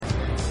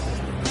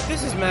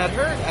This is Matt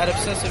Hurt at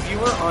Obsessive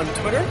Viewer on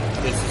Twitter.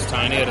 This is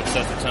Tiny at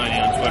Obsessive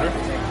Tiny on Twitter.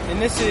 And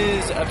this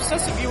is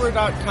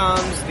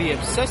ObsessiveViewer.com's The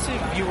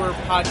Obsessive Viewer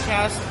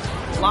Podcast,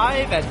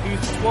 live at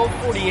booth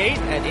 1248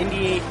 at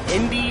Indy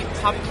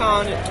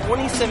PopCon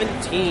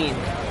 2017.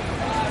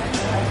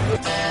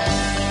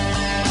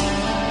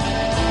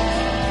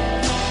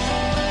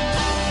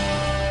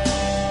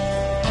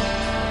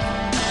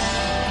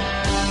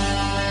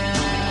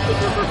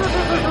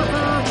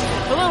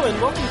 Hello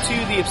and welcome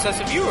to The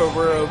Obsessive Viewer.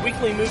 We're a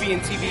weekly movie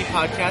and TV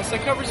podcast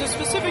that covers a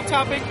specific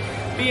topic,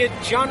 be it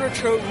genre,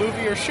 trope,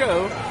 movie, or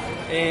show,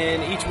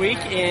 and each week.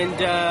 And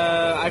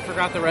I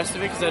forgot the rest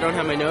of it because I don't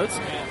have my notes.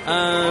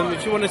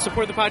 If you want to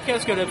support the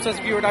podcast, go to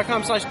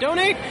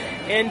ObsessiveViewer.com/donate.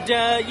 And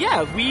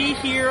we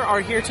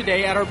are here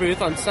today at our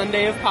booth on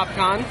Sunday of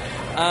PopCon.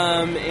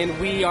 And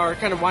we are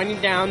kind of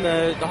winding down.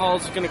 The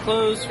hall's going to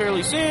close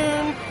fairly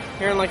soon,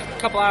 here in like a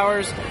couple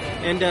hours.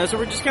 And so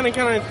we're just going to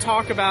kind of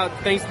talk about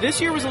things. This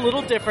year was a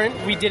little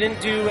different. We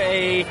didn't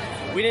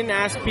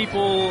ask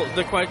people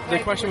the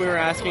question we were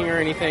asking or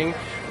anything.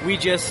 We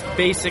just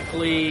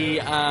basically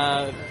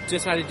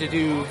decided to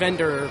do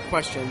vendor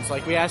questions.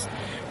 Like we asked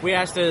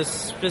a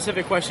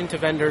specific question to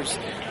vendors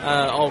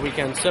all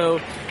weekend.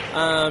 So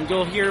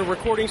you'll hear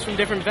recordings from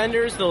different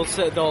vendors.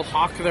 They'll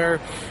hawk their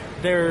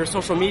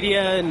social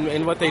media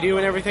and what they do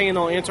and everything, and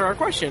they'll answer our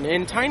question.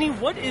 And Tiny,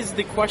 what is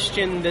the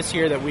question this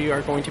year that we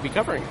are going to be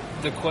covering?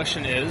 The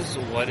question is,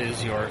 what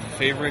is your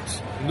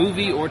favorite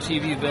movie or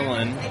TV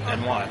villain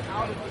and why?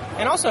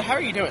 And also, how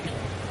are you doing?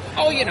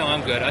 Oh,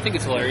 I'm good. I think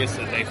it's hilarious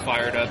that they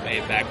fired up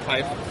a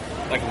bagpipe,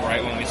 like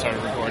right when we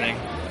started recording.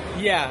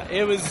 Yeah,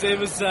 it was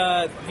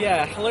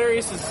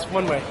hilarious is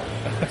one way.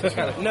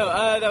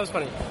 That was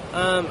funny.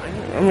 I'm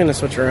going to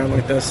switch around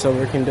like this so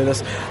we can do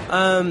this.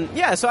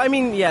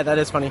 That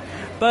is funny.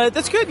 But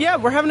that's good. Yeah,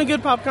 we're having a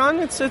good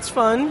PopCon. It's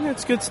fun.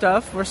 It's good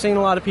stuff. We're seeing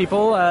a lot of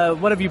people.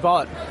 What have you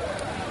bought?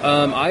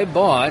 I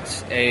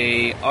bought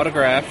a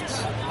autographed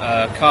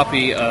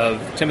copy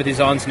of Timothy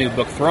Zahn's new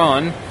book,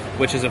 Thrawn,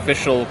 which is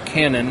official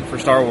canon for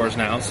Star Wars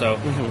now. So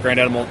Grand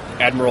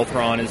Admiral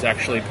Thrawn is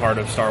actually part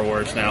of Star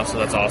Wars now, so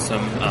that's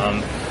awesome.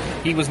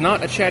 He was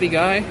not a chatty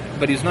guy,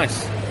 but he was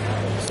nice.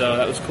 So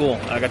that was cool.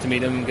 I got to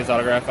meet him, get his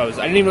autograph. I didn't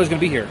even know he was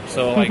going to be here.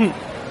 So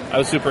I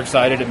was super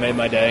excited. It made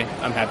my day.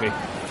 I'm happy.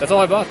 That's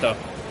all I bought, though.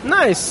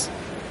 Nice.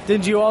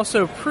 Did you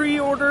also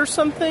pre-order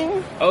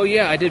something? Oh,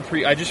 yeah, I did.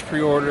 I just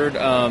pre-ordered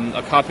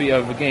a copy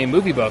of a game,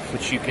 Movie Buff,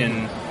 which you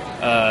can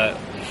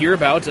hear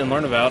about and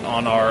learn about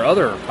on our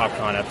other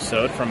PopCon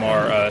episode from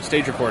our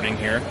stage recording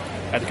here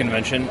at the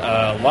convention.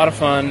 A lot of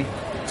fun,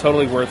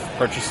 totally worth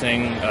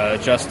purchasing.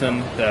 Justin,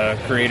 the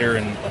creator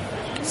and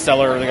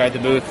seller, the guy at the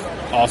booth,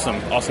 awesome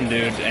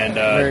dude, and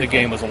the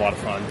game was a lot of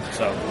fun.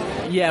 So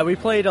yeah, we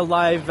played a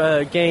live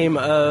game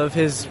of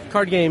his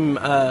card game,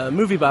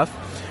 Movie Buff,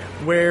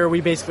 where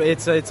we basically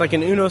it's like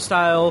an Uno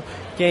style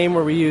game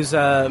where we use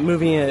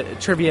movie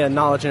trivia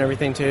knowledge and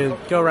everything to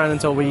go around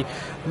until we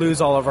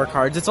lose all of our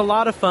cards. It's a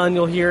lot of fun.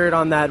 You'll hear it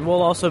on that.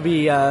 We'll also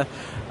be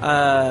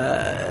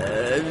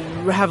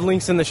have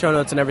links in the show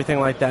notes and everything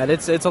like that.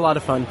 It's a lot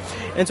of fun.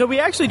 And so we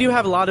actually do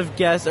have a lot of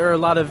guests or a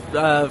lot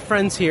of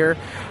friends here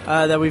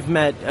that we've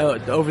met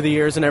over the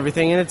years and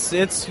everything. And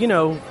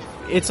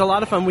it's a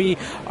lot of fun.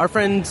 Our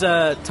friends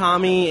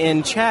Tommy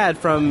and Chad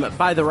from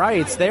By the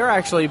Rights, they're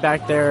actually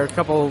back there, a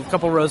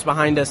couple rows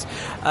behind us.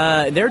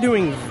 They're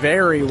doing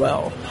very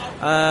well.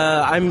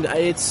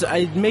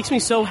 It makes me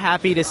so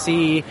happy to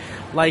see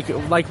like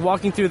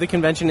walking through the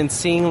convention and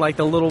seeing like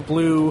the little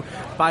blue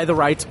By the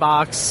Rights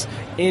box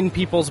in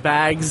people's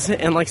bags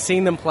and like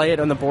seeing them play it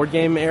on the board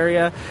game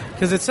area,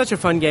 because it's such a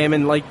fun game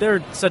and like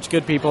they're such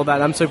good people that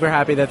I'm super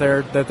happy that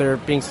they're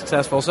being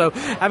successful. So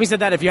having said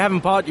that, if you haven't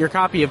bought your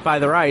copy of By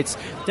the Rights,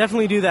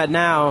 definitely do that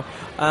now.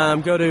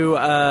 Go to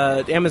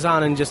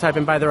Amazon and just type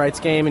in By the Rights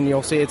game and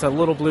you'll see it's a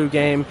little blue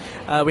game.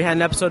 We had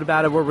an episode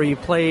about it where we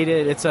played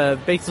it. It's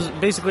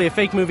basically a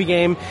fake movie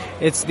game.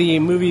 It's the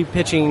movie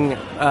pitching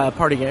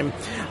party game.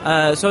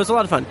 So it's a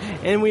lot of fun.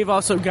 And we've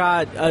also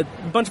got a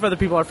bunch of other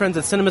people, our friends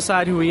at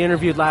Cinemacide, who we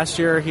interviewed last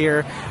year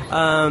here.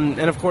 And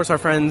of course our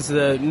friends,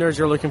 the nerds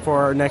you're looking for,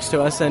 are next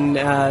to us, and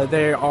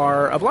they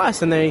are a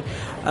blast. And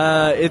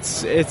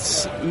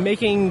it's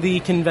making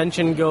the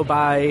convention go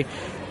by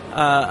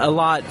a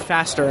lot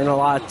faster and a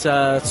lot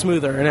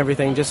smoother and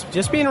everything.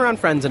 Just being around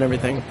friends and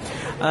everything.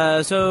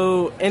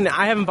 And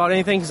I haven't bought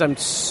anything because I'm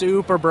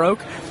super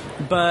broke,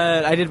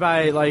 but I did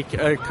buy like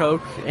a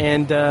Coke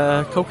and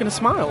Coke and a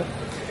smile.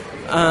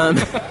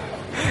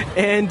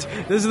 And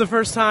this is the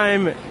first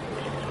time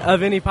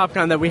of any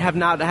PopCon that we have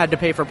not had to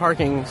pay for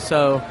parking,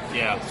 so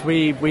yeah,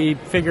 we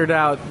figured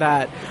out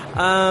that.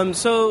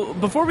 So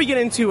before we get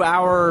into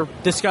our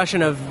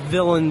discussion of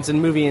villains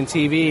in movie and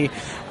TV,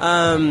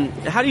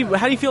 how do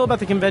you feel about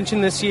the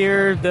convention this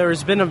year?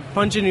 There's been a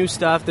bunch of new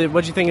stuff.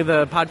 What do you think of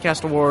the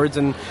podcast awards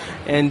and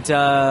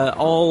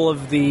all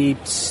of the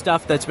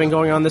stuff that's been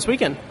going on this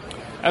weekend?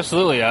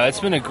 Absolutely. It's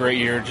been a great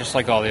year, just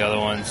like all the other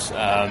ones.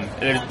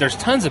 There's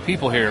tons of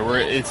people here.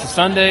 It's a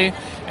Sunday,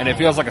 and it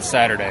feels like a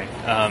Saturday.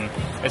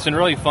 It's been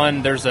really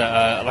fun. There's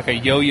a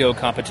yo-yo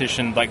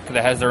competition that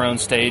has their own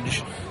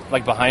stage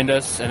behind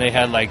us, and they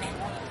had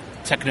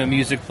techno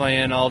music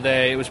playing all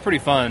day. It was pretty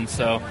fun.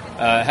 So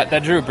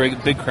that drew a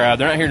big crowd.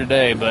 They're not here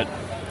today, but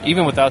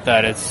even without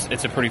that,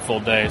 it's a pretty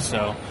full day.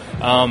 So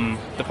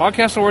the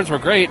podcast awards were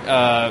great.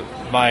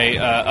 My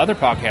other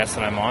podcast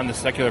that I'm on, The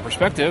Secular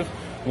Perspective,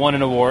 won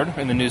an award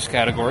in the news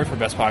category for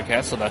best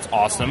podcast, so that's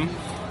awesome.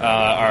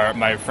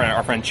 Our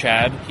friend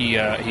Chad, he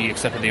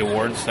accepted the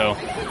award, so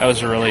that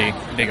was a really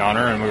big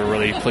honor, and we were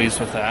really pleased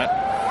with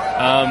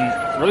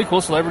that. Really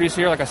cool celebrities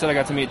here. Like I said, I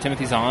got to meet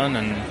Timothy Zahn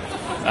and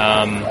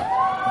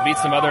meet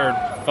some other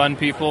fun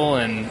people,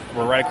 and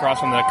we're right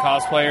across from the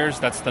cosplayers.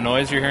 That's the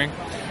noise you're hearing.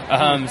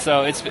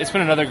 So it's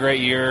been another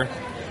great year,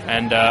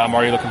 and I'm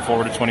already looking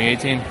forward to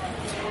 2018.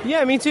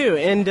 Yeah, me too.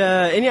 And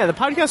yeah, the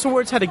podcast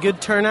awards had a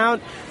good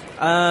turnout.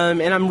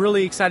 And I'm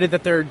really excited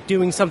that they're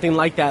doing something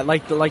like that,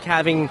 like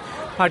having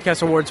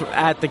podcast awards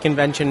at the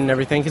convention and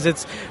everything, because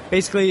it's the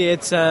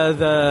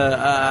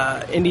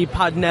Indie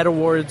Podnet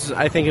Awards,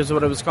 I think is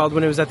what it was called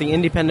when it was at the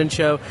Independent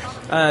show.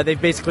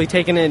 They've basically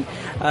taken it,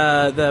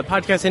 the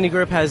Podcast Indie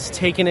Group has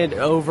taken it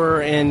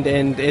over, and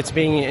it's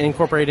being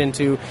incorporated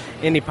into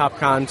Indie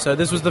PopCon. So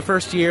this was the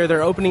first year.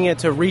 They're opening it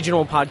to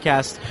regional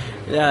podcast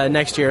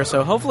next year,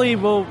 so hopefully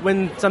we'll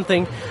win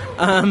something.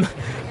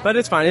 But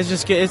it's fine.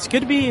 It's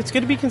good to be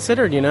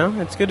considered.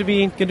 It's good to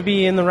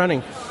be in the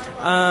running.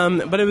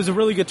 But it was a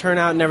really good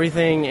turnout and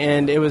everything,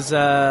 and it was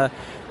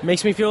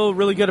makes me feel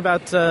really good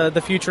about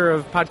the future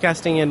of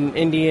podcasting in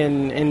Indie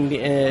and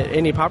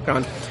Indie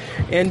PopCon.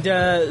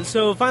 And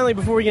so finally,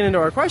 before we get into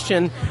our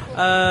question,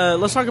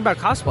 let's talk about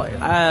cosplay.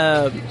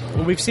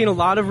 We've seen a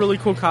lot of really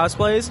cool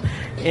cosplays,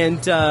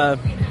 and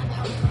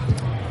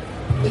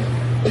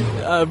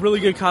really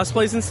good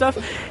cosplays and stuff,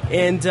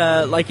 and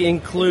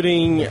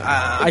including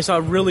I saw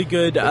a really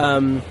good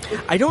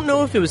I don't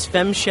know if it was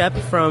Femme Shep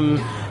from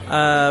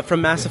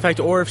Mass Effect,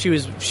 or if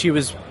she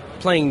was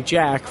playing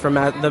Jack from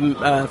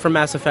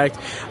Mass Effect,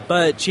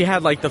 but she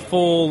had the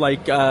full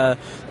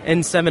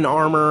N7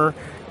 armor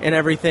and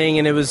everything,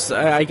 and it was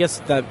I guess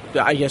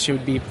she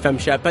would be Femme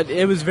Shep, but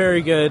it was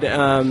very good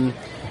cosplay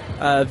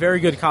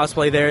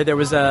there. There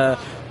was the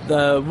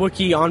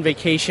Wookiee on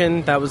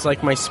vacation, that was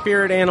my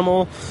spirit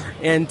animal,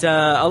 and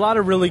a lot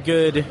of really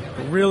good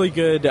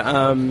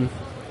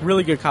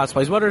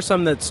cosplays. What are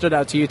some that stood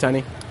out to you,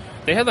 Tiny?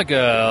 They had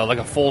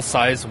a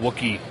full-size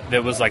Wookiee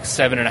that was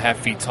 7.5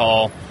 feet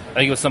tall. I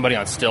think it was somebody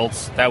on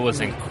stilts. That was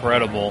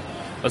incredible.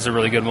 That was a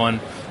really good one.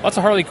 Lots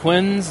of Harley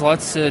Quinns,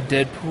 lots of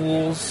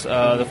Deadpools.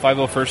 The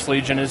 501st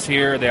Legion is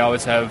here. They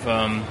always have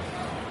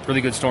really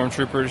good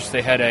stormtroopers.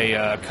 They had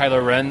a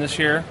Kylo Ren this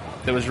year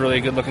that was really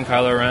a good-looking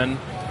Kylo Ren.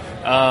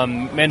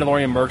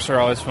 Mandalorian mercs are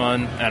always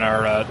fun, and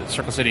our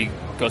Circle City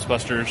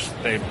Ghostbusters,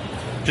 they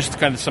just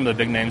kind of some of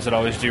the big names that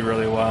always do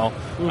really well.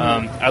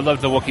 I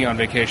loved the Wookiee on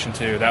vacation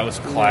too. That was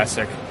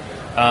classic.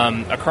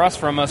 Across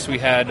from us we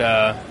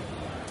had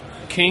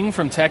King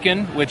from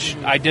Tekken, which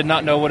I did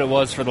not know what it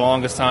was for the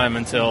longest time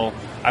until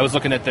I was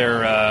looking at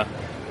their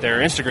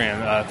Instagram,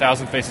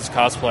 1,000 Faces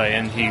Cosplay,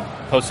 and he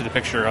posted a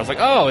picture. I was like,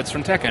 oh, it's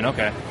from Tekken.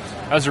 Okay.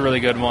 That was a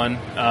really good one.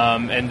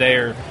 And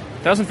they're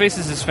 1,000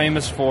 Faces is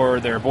famous for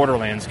their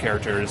Borderlands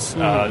characters,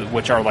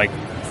 which are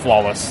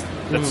flawless.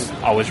 That's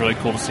always really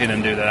cool to see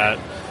them do that.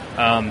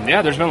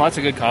 Yeah, there's been lots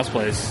of good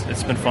cosplays.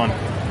 It's been fun.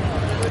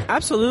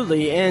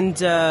 Absolutely, and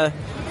yeah,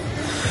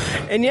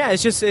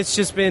 it's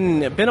just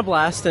been a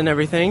blast and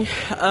everything.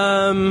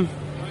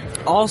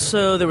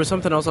 Also, there was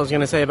something else I was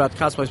going to say about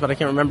cosplays, but I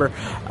can't remember.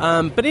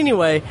 But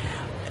anyway,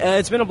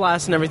 it's been a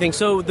blast and everything.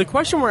 So the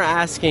question we're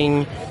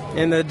asking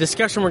and the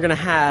discussion we're going to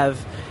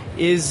have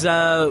is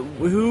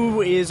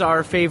who is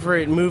our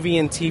favorite movie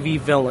and TV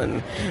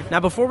villain? Now,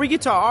 before we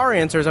get to our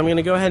answers, I'm going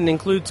to go ahead and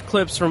include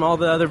clips from all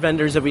the other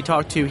vendors that we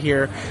talked to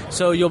here.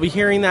 So you'll be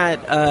hearing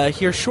that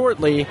here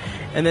shortly,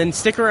 and then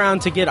stick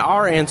around to get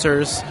our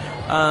answers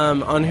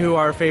on who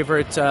our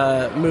favorite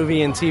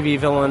movie and TV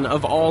villain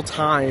of all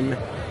time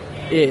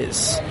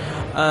is.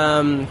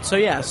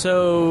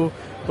 So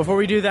before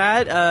we do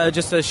that,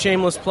 just a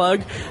shameless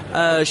plug.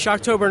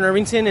 Shocktober in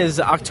Irvington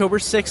is October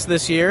 6th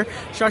this year.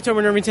 Shocktober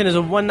in Irvington is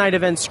a one-night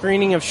event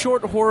screening of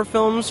short horror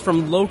films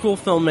from local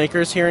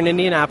filmmakers here in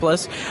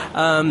Indianapolis.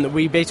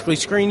 We basically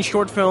screen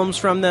short films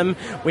from them.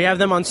 We have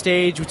them on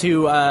stage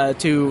to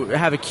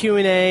have a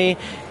Q&A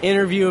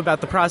interview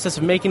about the process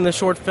of making the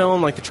short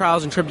film, like the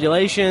trials and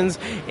tribulations,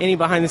 any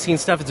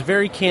behind-the-scenes stuff. It's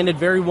very candid,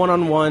 very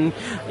one-on-one,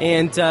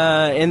 and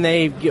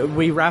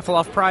we raffle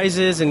off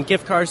prizes and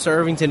gift cards to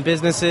Irvington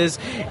businesses.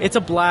 It's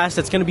a blast.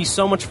 It's going to be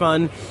so much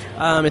fun.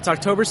 It's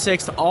October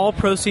 6th. All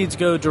proceeds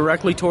go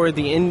directly toward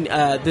to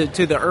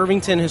the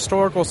Irvington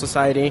Historical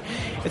Society.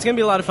 It's going to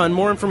be a lot of fun.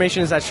 More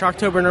information is at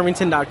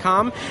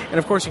shocktoberinirvington.com. And,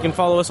 of course, you can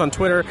follow us on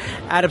Twitter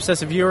at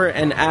ObsessiveViewer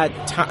and at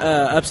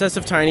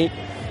ObsessiveTiny.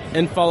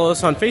 And follow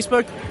us on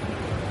Facebook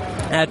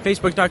at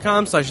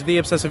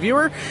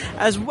facebook.com/theobsessiveviewer,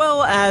 as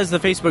well as the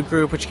Facebook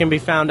group, which can be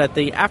found at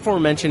the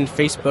aforementioned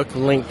Facebook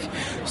link.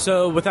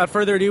 So without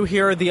further ado,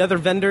 here are the other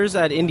vendors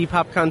at Indy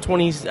PopCon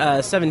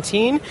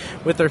 2017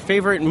 with their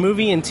favorite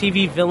movie and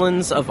TV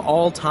villains of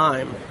all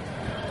time.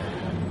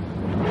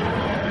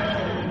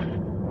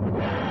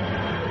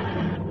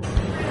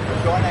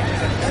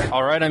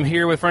 All right, I'm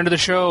here with friend of the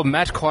show,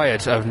 Matt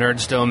Quiet of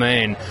Nerds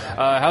Domain.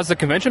 How's the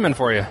convention been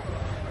for you?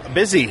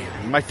 Busy.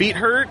 My feet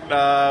hurt.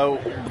 A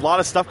lot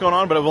of stuff going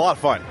on, but it was a lot of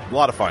fun. A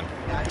lot of fun.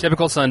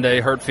 Typical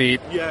Sunday, hurt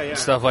feet,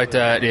 stuff like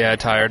that. Yeah,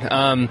 tired.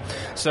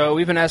 So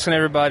we've been asking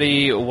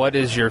everybody, what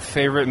is your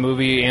favorite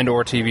movie and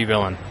or TV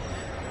villain?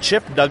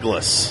 Chip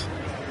Douglas.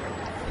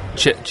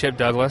 Chip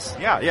Douglas?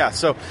 Yeah.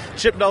 So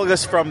Chip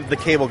Douglas from The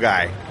Cable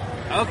Guy.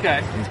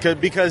 Okay.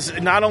 Because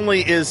not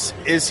only is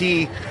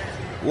he,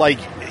 like,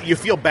 you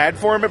feel bad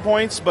for him at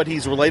points, but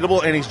he's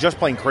relatable and he's just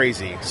plain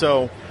crazy.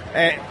 So,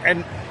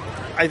 and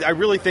I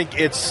really think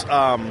it's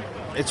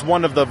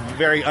one of the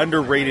very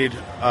underrated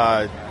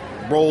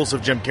roles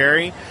of Jim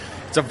Carrey.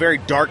 It's a very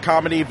dark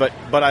comedy, but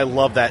I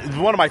love that. It's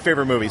one of my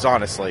favorite movies,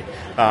 honestly.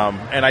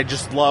 And I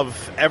just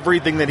love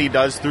everything that he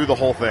does through the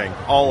whole thing,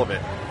 all of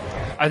it.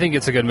 I think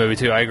it's a good movie,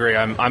 too. I agree.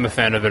 I'm a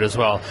fan of it as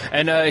well.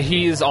 And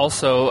he's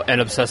also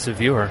an obsessive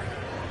viewer.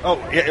 Oh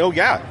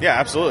yeah,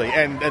 absolutely,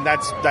 and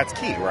that's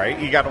key, right?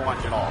 You got to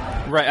watch it all.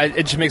 Right,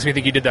 it just makes me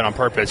think you did that on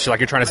purpose. Like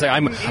you're trying to say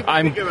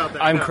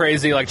I'm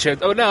crazy like Chip.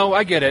 Oh no,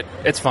 I get it.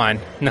 It's fine.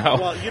 No.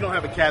 Well, you don't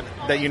have a cat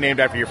that you named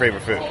after your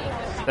favorite food.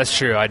 That's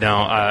true. I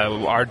don't.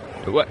 Our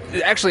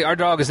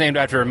dog is named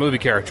after a movie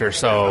character.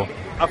 So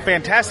a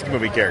fantastic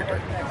movie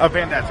character, a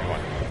fantastic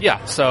one.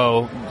 Yeah,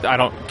 so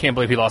can't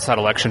believe he lost that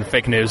election.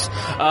 Fake news.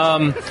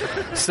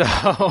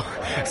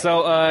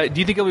 So do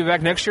you think he'll be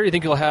back next year? Do you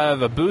think he'll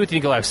have a booth? Do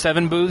you think he'll have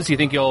 7 booths? Do you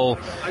think you'll?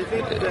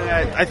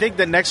 I think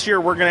that next year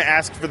we're going to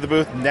ask for the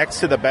booth next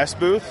to the best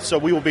booth, so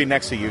we will be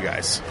next to you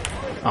guys.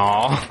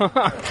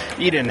 Aw,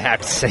 you didn't have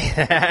to say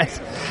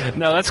that.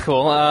 No, that's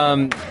cool.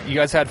 You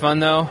guys had fun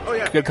though. Oh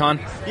yeah, good con.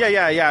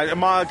 Yeah.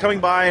 Coming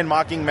by and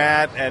mocking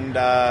Matt and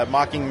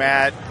mocking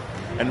Matt.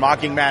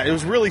 It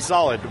was really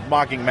solid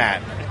mocking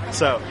Matt.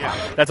 So, yeah.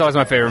 That's always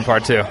my favorite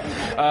part, too.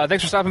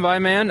 Thanks for stopping by,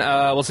 man.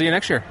 We'll see you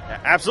next year.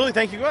 Absolutely.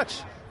 Thank you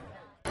much.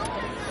 All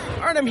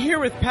right, I'm here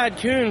with Pat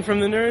Kuhn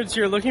from the Nerds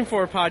You're Looking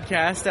For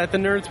podcast at the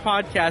Nerds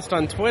Podcast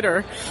on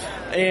Twitter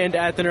and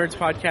at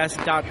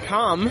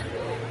thenerdspodcast.com.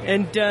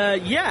 And,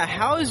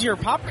 how has your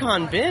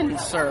PopCon been,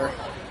 sir?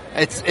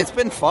 It's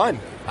been fun.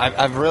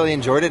 I've really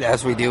enjoyed it,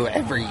 as we do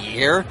every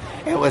year.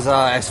 It was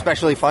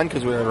especially fun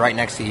because we were right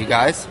next to you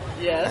guys.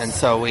 Yes. And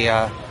so we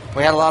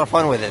had a lot of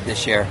fun with it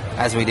this year,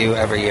 as we do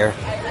every year.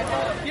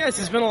 Yes,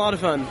 it's been a lot of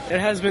fun. It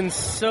has been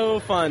so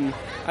fun.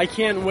 I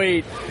can't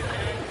wait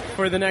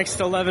for the next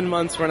 11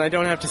 months when I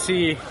don't have to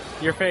see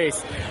your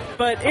face.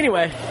 But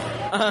anyway,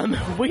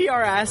 we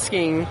are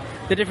asking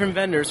the different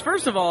vendors.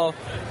 First of all,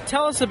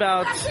 tell us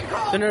about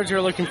the Nerds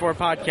You're Looking For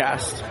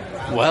podcast.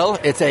 Well,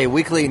 it's a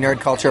weekly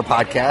nerd culture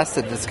podcast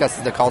that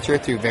discusses the culture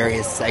through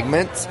various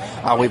segments.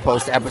 We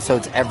post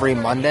episodes every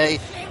Monday,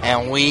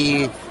 and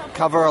we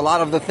cover a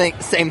lot of the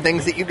same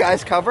things that you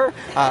guys cover.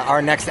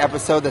 Our next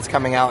episode that's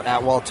coming out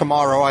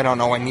tomorrow. I don't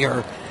know when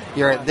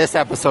this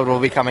episode will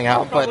be coming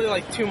out, probably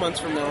like 2 months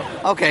from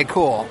now. Okay,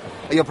 cool.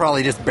 You'll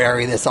probably just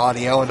bury this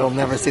audio and it'll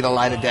never see the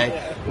light of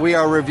day. We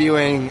are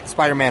reviewing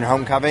Spider-Man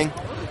Homecoming,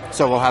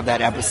 so we'll have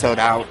that episode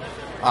out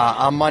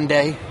on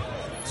Monday.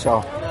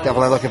 So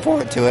definitely looking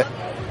forward to it.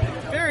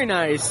 Very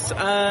nice.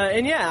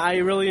 I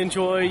really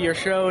enjoy your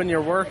show and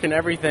your work and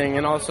everything,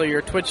 and also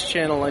your Twitch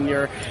channel and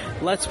your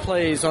Let's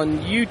Plays on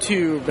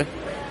YouTube,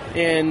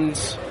 and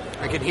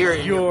I can hear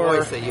it in your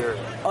voice that you're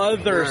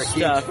a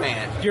stuff. Huge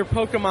fan. Your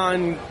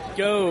Pokemon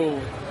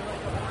Go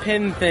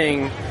pin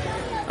thing.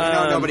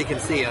 Nobody can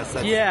see us.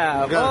 That's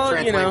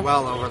translate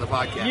well over the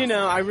podcast.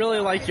 I really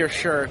like your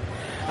shirt.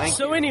 Thank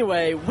you.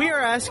 Anyway, we are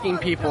asking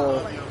people,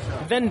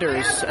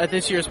 vendors at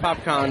this year's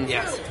PopCon.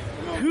 Yes.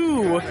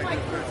 Who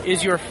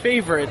is your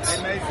favorite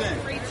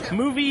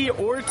movie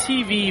or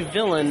TV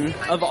villain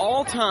of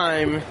all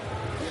time,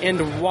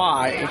 and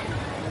why?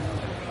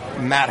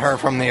 Matt Herr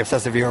from the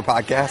Obsessive Viewer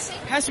podcast.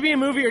 Has to be a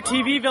movie or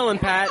TV villain,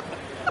 Pat.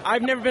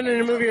 I've never been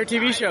in a movie or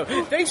TV show.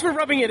 Thanks for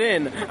rubbing it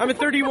in. I'm a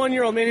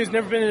 31-year-old man who's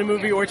never been in a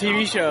movie or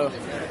TV show,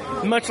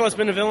 much less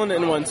been a villain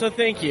in one, so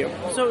thank you.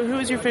 So who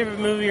is your favorite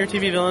movie or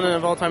TV villain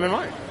of all time and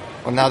why?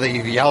 Well, now that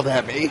you've yelled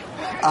at me,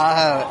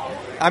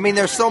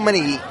 there's so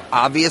many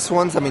obvious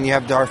ones. You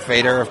have Darth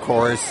Vader, of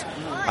course.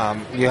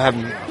 You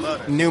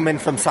have Newman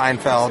from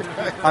Seinfeld.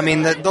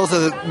 Those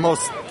are the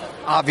most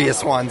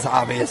obvious ones,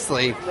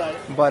 obviously.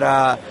 But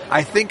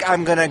I think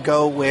I'm going to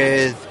go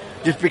with,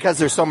 just because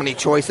there's so many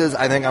choices,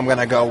 I think I'm going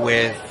to go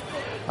with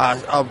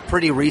a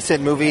pretty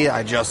recent movie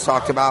I just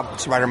talked about,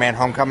 Spider-Man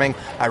Homecoming.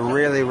 I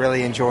really,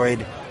 really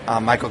enjoyed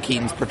Michael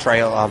Keaton's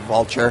portrayal of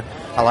Vulture.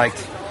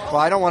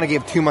 I don't want to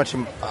give too much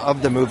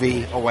of the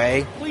movie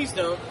away. Please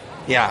don't.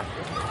 Yeah.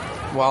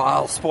 Well,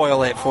 I'll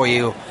spoil it for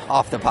you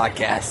off the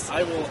podcast.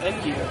 I will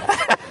end you.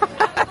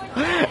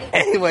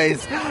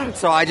 Anyways,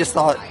 so I just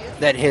thought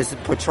that his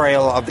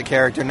portrayal of the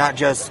character, not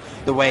just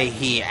the way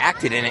he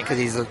acted in it, because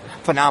he's a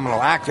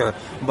phenomenal actor,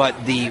 but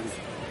the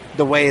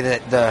way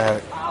that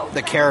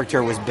the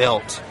character was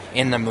built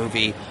in the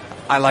movie.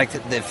 I liked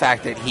the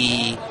fact that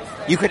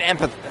you could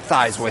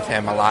empathize with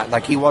him a lot.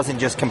 Like, he wasn't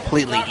just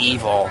completely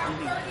evil.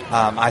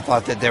 I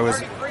thought that there was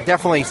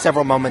definitely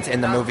several moments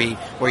in the movie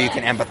where you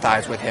can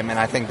empathize with him, and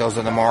I think those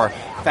are the more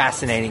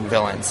fascinating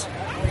villains.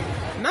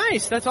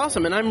 Nice, that's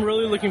awesome, and I'm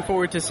really looking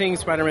forward to seeing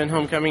Spider-Man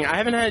Homecoming. I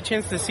haven't had a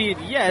chance to see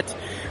it yet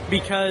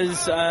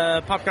because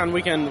PopCon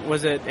weekend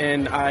was it,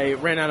 and I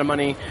ran out of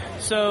money.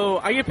 So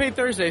I get paid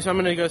Thursday, so I'm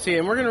going to go see it,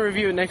 and we're going to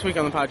review it next week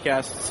on the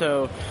podcast.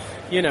 So,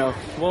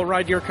 we'll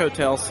ride your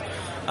coattails.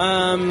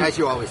 As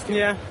you always do.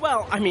 Yeah,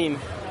 well, I mean,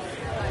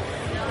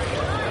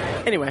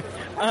 anyway,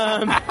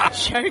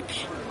 check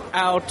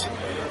out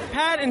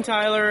Pat and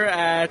Tyler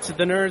at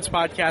the Nerds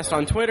Podcast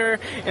on Twitter.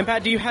 And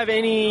Pat, do you have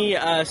any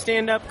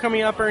stand-up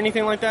coming up or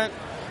anything like that?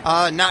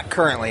 Not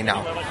currently,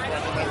 no.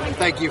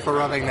 Thank you for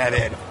rubbing that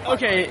in.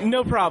 Okay,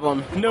 no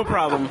problem.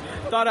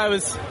 Thought I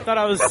was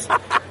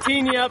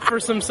teeing you up for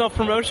some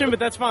self-promotion, but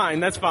that's fine.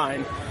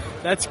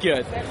 That's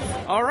good.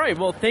 All right,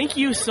 well, thank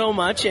you so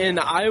much, and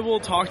I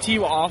will talk to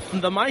you off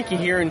the mic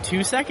here in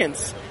 2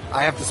 seconds.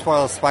 I have to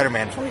spoil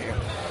Spider-Man for you.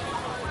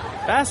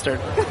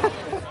 Bastard.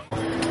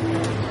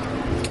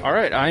 All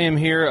right, I am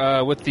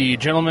here with the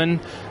gentleman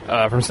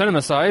from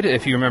Cinemacide.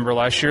 If you remember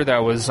last year, that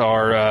was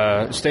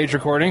our stage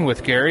recording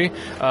with Gary.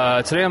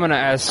 Today I'm going to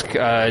ask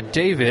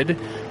David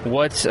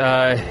what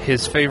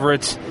his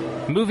favorite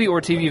movie or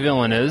TV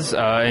villain is,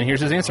 and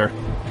here's his answer.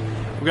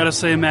 We've got to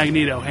say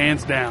Magneto,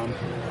 hands down.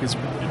 He's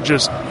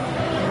just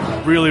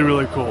really,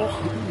 really cool.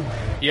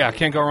 Yeah,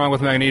 can't go wrong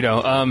with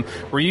Magneto.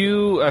 Were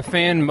you a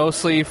fan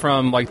mostly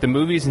from like the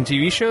movies and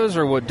TV shows,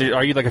 or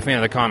are you like a fan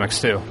of the comics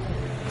too?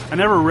 I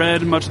never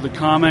read much of the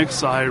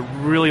comics. I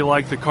really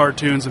like the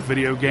cartoons and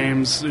video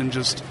games and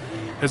just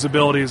his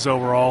abilities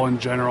overall in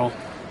general.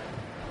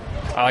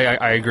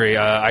 I agree.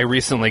 I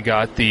recently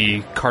got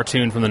the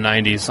cartoon from the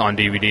 90s on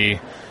DVD,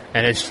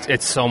 and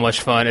it's so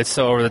much fun. It's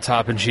so over the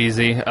top and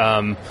cheesy.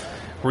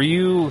 Were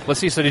you, let's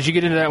see, so did you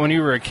get into that when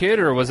you were a kid,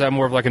 or was that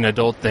more of like an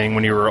adult thing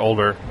when you were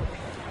older?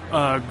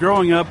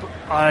 Growing up,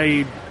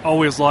 I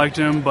always liked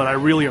him, but I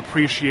really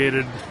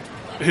appreciated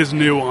his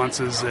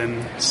nuances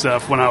and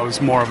stuff when I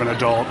was more of an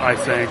adult, I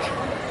think.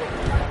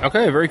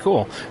 Okay, very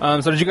cool.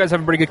 So did you guys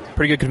have a pretty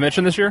good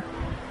convention this year?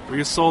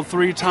 We sold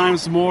 3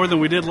 times more than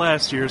we did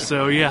last year,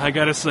 so yeah, I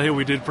gotta say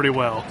we did pretty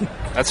well.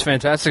 That's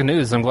fantastic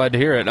news. I'm glad to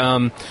hear it.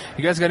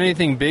 You guys got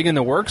anything big in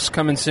the works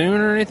coming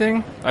soon or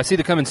anything? I see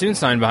the coming soon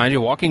sign behind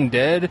you. Walking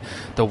Dead,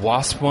 The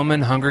Wasp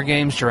Woman, Hunger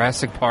Games,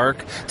 Jurassic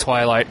Park,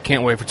 Twilight.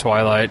 Can't wait for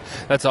Twilight.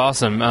 That's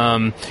awesome.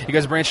 You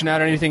guys branching out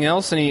or anything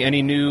else?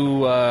 Any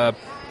new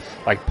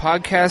like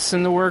podcasts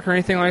in the work or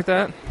anything like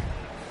that?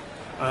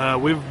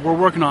 We're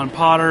working on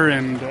Potter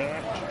and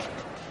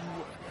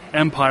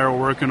Empire we're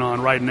working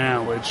on right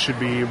now. It should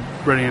be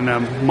ready in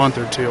a month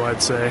or 2,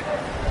 I'd say.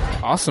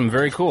 Awesome,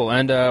 very cool.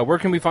 And where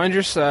can we find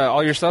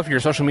all your stuff, your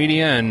social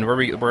media, and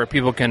where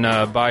people can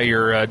buy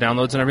your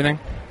downloads and everything?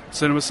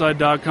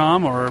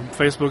 Cinemacide.com or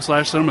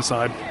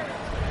Facebook/Cinemacide.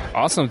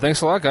 Awesome, thanks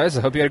a lot, guys.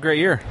 I hope you had a great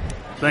year.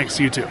 Thanks,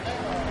 you too.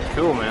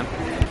 Cool, man.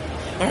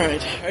 All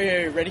right, are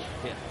you ready?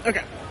 Yeah.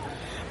 Okay.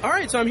 All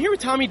right, so I'm here with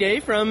Tommy Day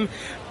from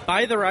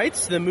Buy the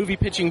Rights, the movie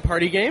pitching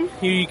party game.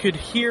 You could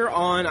hear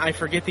on, I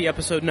forget the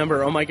episode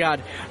number, oh my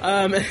god,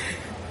 an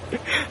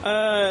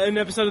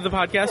episode of the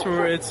podcast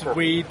where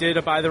we did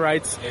a Buy the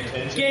Rights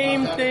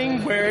game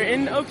thing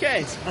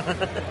okay.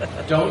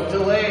 Don't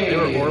delay. They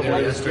were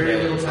horrible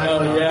yesterday.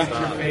 Oh, yeah.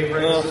 Your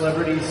favorite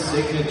celebrity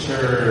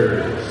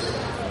signatures.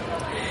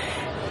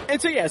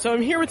 And so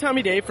I'm here with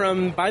Tommy Day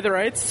from Buy the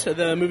Rights,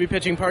 the movie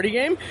pitching party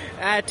game,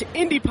 at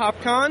Indy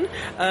PopCon.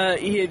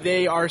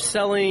 They are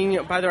selling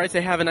Buy the Rights.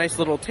 They have a nice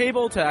little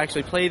table to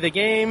actually play the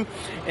game,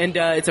 and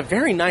it's a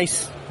very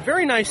nice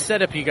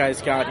setup you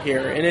guys got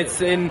here. And it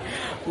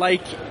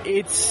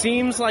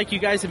seems like you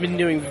guys have been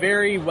doing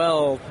very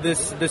well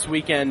this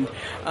weekend.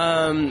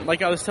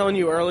 Like I was telling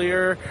you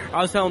earlier,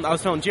 I was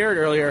telling Jared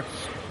earlier.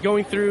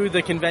 Going through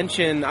the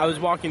convention, I was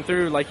walking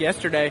through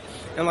yesterday,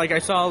 and I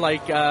saw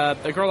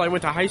a girl I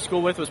went to high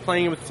school with was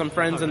playing with some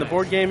friends in the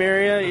board game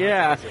area.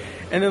 Yeah,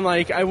 and then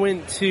I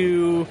went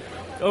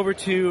over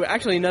to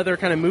actually another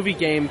kind of movie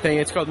game thing.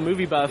 It's called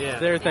Movie Buff. Yeah.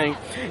 Their thing.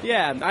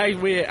 Yeah,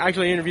 we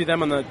actually interviewed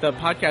them on the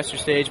podcaster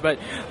stage, but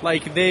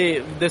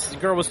this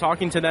girl was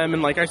talking to them,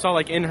 and I saw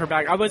in her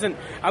bag. I wasn't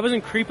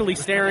creepily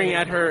staring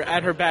at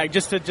her bag,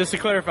 just to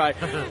clarify.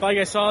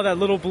 I saw that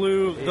little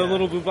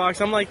blue box.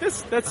 I'm like,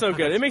 that's so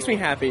good. It makes me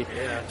happy.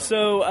 Yeah.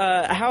 So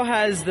how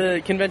has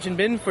the convention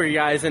been for you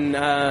guys, and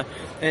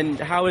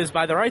how is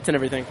Buy the Rights and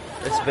everything?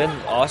 It's been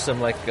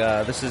awesome.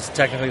 This is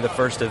technically the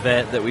first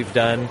event that we've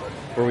done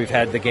where we've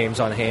had the games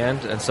on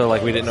hand, and so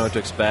we didn't know what to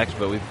expect,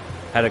 but we've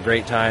had a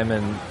great time,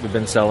 and we've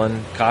been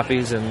selling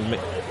copies and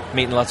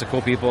meeting lots of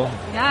cool people.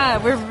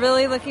 Yeah, we're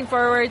really looking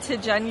forward to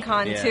Gen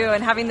Con too,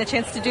 and having the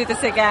chance to do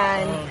this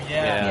again. Oh,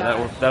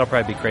 yeah. That'll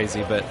probably be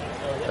crazy, but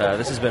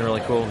this has been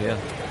really cool. Yeah.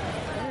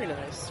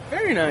 Very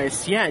Very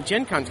nice. Yeah,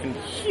 Gen Con's going to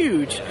be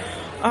huge.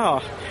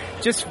 Oh,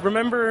 just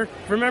remember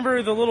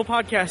the little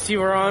podcast you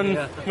were on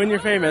when you're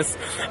famous.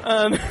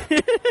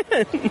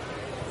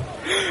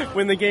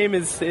 When the game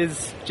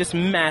is just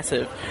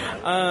massive.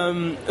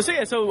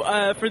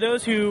 So for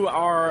those who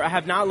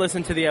have not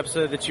listened to the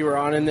episode that you were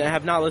on and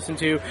have not listened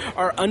to,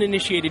 are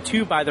uninitiated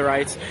to By the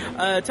Rights,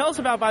 tell us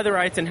about By the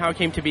Rights and how it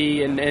came to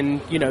be,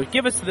 and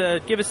give us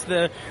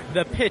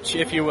the pitch,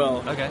 if you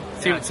will. Okay.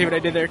 See what I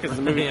did there, because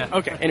the movie. Yeah.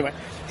 Okay. Anyway.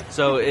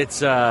 So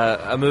it's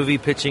a movie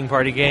pitching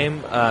party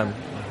game.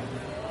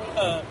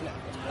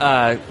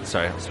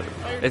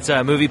 It's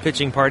a movie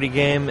pitching party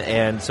game,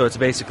 and so it's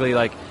basically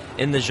like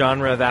in the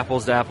genre of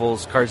Apples to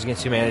Apples, Cards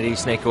Against Humanity,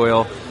 Snake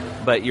Oil,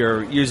 but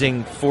you're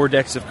using 4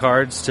 decks of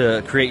cards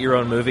to create your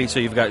own movie. So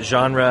you've got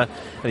genre,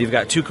 and you've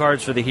got 2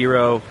 cards for the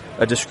hero,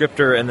 a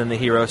descriptor, and then the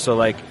hero. So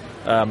like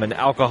an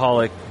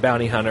alcoholic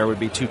bounty hunter would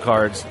be 2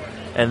 cards,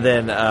 and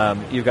then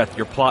you've got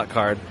your plot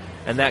card.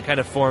 And that kind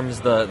of forms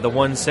the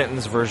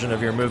one-sentence version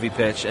of your movie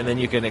pitch, and then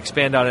you can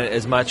expand on it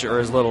as much or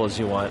as little as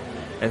you want.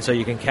 And so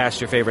you can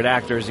cast your favorite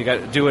actors. You got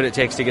to do what it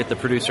takes to get the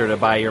producer to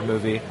buy your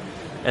movie.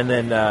 And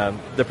then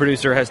the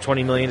producer has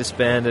 $20 million to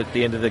spend at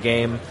the end of the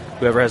game.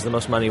 Whoever has the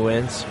most money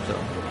wins. So.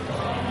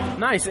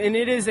 Nice, and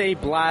it is a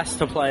blast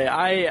to play.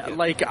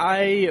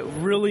 I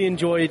really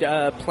enjoyed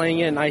playing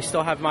it, and I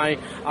still have my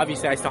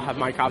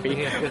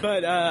copy.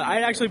 But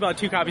I actually bought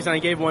 2 copies, and I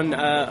gave one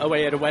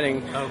away at a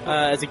wedding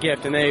as a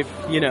gift, and they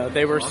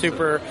were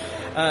awesome.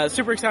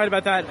 Super excited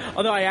about that.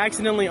 Although I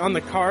accidentally, on the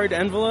card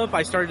envelope,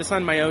 I started to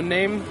sign my own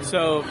name,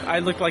 so I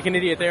looked like an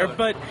idiot there.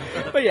 But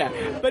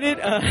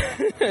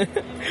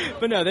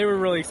no, they were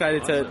really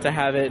excited to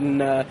have it,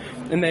 and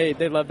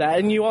they love that.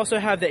 And you also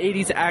have the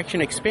 80s action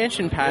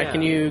expansion pack.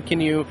 Yeah. Can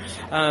you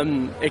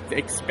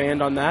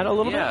expand on that a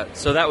little bit? Yeah.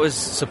 So that was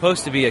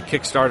supposed to be a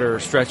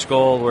Kickstarter stretch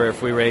goal, where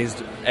if we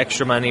raised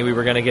extra money, we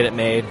were going to get it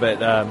made,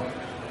 but.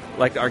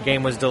 Our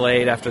game was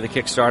delayed after the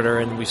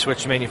Kickstarter, and we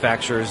switched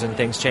manufacturers, and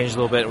things changed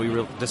a little bit.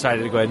 We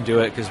decided to go ahead and do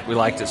it because we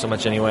liked it so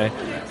much anyway.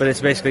 But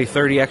it's basically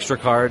 30 extra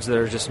cards that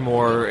are just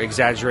more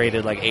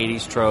exaggerated, like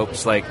 80s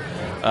tropes.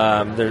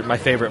 My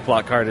favorite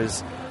plot card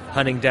is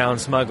hunting down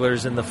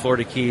smugglers in the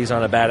Florida Keys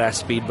on a badass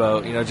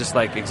speedboat. Just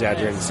like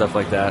exaggerated stuff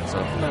like that.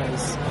 So.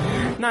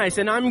 Nice.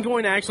 And I'm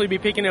going to actually be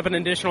picking up an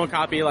additional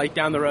copy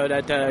down the road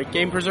at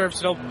Game Preserve.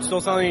 Still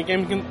selling at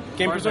Game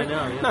Preserve.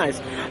 Know, yeah.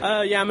 Nice.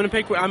 I'm gonna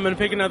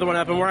pick another one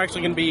up, and we're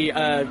actually going to be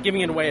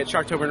giving it away at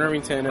Sharktober in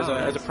Irvington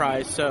as a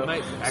prize. So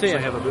might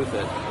actually have a booth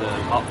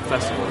at the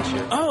festival this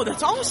year. Oh,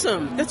 that's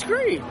awesome. That's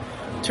great.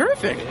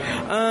 Terrific.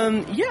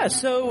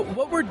 So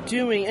what we're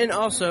doing, and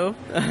also,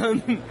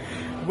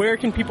 where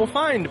can people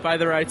find By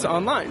the Rights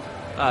online?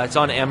 It's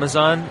on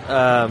Amazon.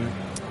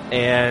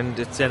 And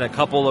it's in a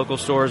couple local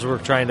stores. We're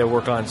trying to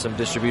work on some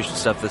distribution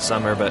stuff this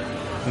summer, but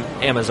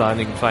Amazon,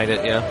 you can find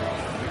it,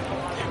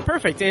 yeah.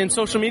 Perfect. And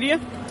social media?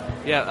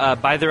 Yeah,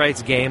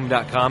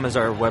 bytherightsgame.com is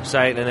our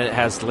website, and it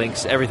has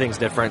links. Everything's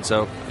different,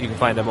 so you can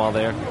find them all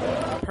there.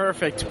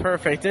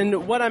 Perfect.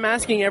 And what I'm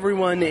asking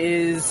everyone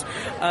is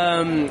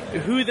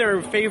who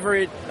their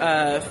favorite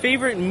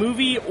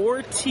movie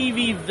or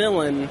TV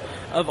villain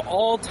of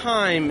all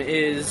time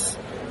is,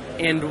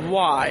 and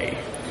why.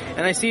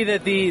 And I see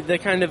that the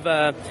kind of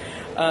the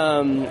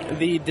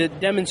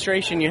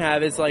demonstration you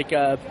have is like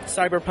a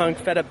cyberpunk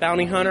fed up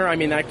bounty hunter. I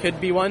mean, that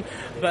could be one,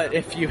 but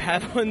if you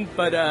have one,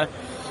 but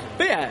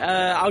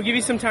yeah, I'll give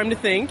you some time to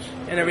think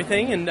and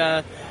everything, and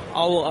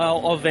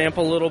I'll vamp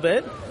a little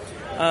bit.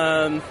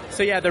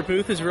 So yeah, their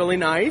booth is really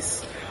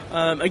nice.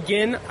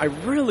 Again, I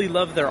really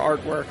love their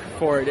artwork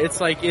for it. It's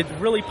like it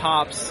really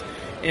pops.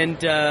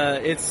 And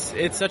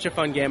it's such a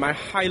fun game. I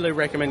highly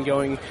recommend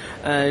going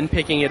and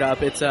picking it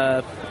up. It's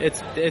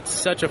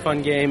such a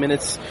fun game, and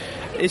it's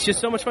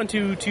just so much fun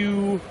to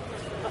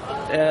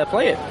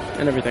play it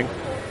and everything.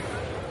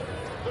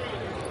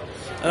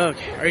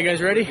 Okay, are you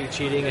guys ready? It'd be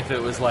cheating if it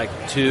was like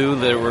 2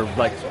 that were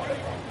like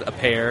a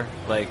pair,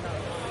 like.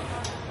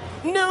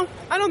 No,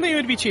 I don't think it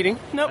would be cheating.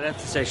 Nope. I'd have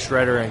to say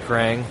Shredder and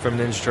Krang from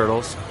Ninja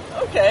Turtles.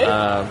 Okay.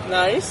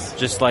 Nice.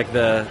 Just like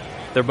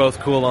they're both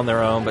cool on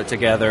their own, but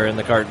together in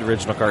the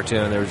original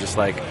cartoon, they were just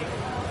like,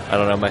 I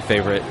don't know, my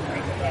favorite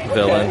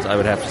villains, I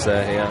would have to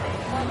say, yeah.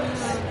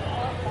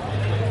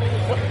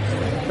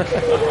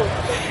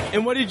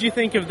 And what did you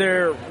think of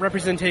their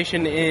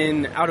representation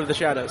in Out of the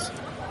Shadows?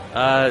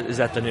 Is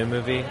that the new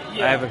movie?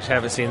 Yeah. I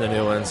haven't seen the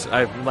new ones.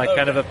 I'm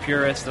kind of a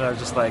purist, and I'm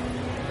just like,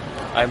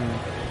 I'm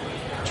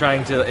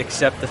trying to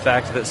accept the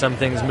fact that some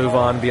things move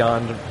on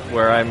beyond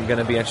where I'm going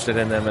to be interested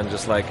in them, and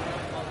just like,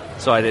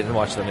 so I didn't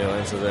watch the new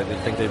ones, so I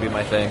didn't think they'd be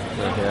my thing.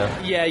 So,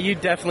 yeah. Yeah, you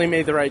definitely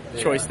made the right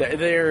choice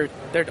there.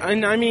 They're,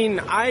 and I mean,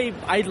 I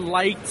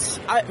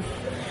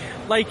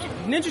like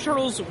Ninja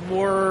Turtles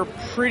were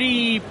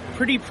pretty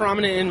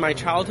prominent in my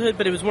childhood,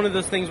 but it was one of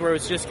those things where it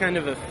was just kind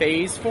of a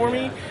phase for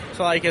me.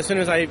 So like as soon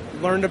as I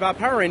learned about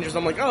Power Rangers,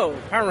 I'm like, oh,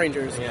 Power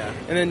Rangers. Yeah.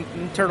 And then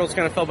Turtles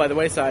kind of fell by the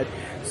wayside.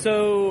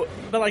 So,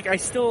 but like I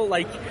still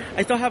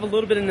have a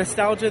little bit of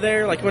nostalgia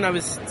there. Like when I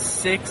was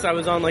 6, I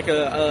was on like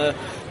a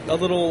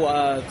little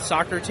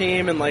soccer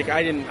team, and like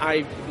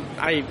I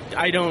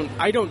I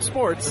don't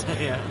sports,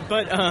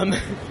 but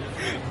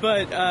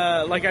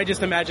like I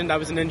just imagined I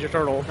was a Ninja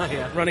Turtle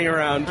running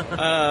around.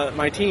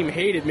 My team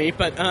hated me,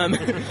 but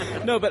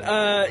no, but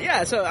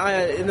yeah. So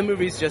in the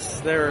movies,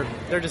 just they're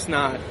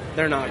not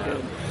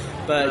good.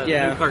 But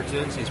new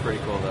cartoons, he's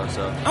pretty cool though.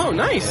 So. Oh,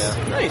 nice,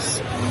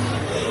 nice.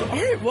 All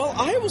right, well,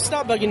 I will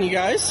stop bugging you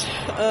guys.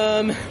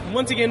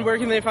 Once again, where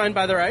can they find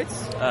By the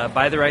Rights?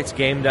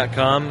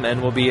 BuyTheRightsGame.com,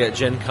 and we'll be at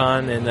Gen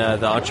Con in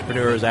the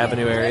Entrepreneurs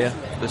Avenue area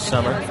this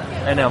summer,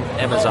 and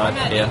Amazon.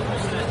 Yeah.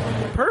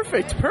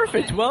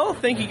 Perfect. Well,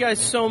 thank you guys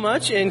so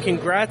much, and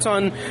congrats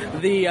on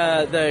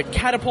the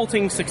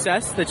catapulting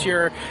success that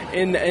you're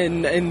in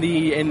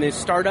the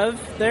start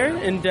of there.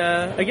 And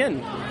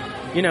again,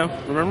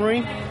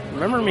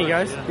 remember me,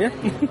 guys. Yeah.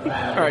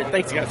 All right,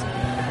 thanks, guys.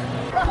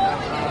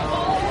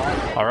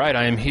 All right,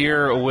 I am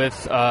here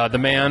with the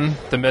man,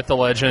 the myth, the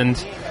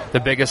legend, the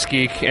biggest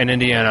geek in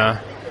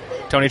Indiana,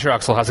 Tony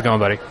Truxell. How's it going,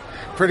 buddy?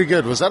 Pretty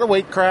good. Was that a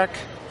weight crack?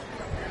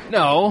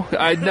 No,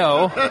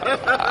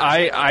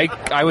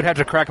 I would have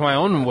to crack my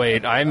own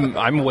weight.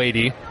 I'm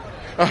weighty.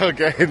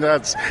 Okay,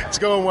 it's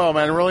going well,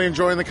 man. I'm really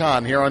enjoying the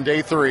con here on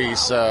day 3.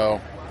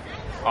 So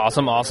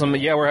awesome.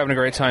 Yeah, we're having a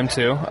great time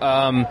too.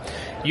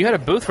 You had a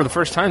booth for the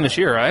first time this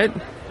year, right?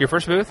 Your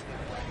first booth?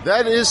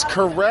 That is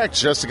correct.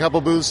 Just a couple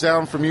booths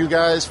down from you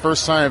guys.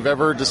 First time I've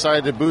ever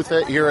decided to booth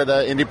it here at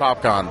Indy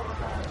PopCon.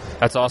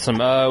 That's awesome.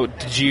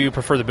 Did you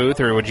prefer the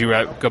booth, or would you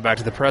go back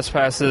to the press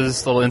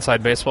passes? A little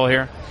inside baseball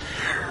here.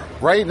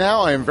 Right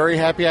now, I am very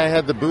happy I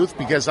had the booth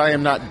because I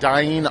am not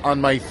dying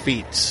on my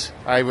feet.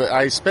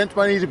 I spent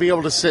money to be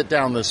able to sit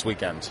down this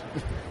weekend.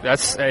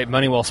 That's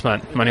money well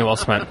spent.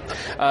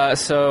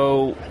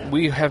 So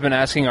we have been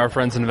asking our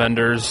friends and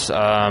vendors,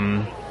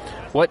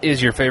 what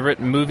is your favorite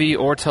movie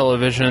or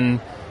television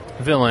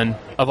villain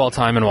of all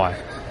time, and why?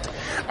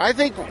 I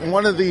think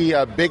one of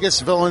the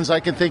biggest villains I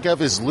can think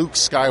of is Luke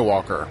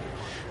Skywalker.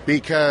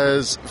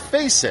 Because,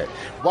 face it,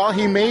 while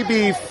he may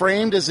be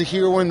framed as a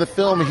hero in the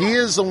film, he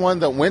is the one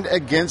that went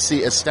against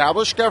the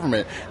established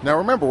government. Now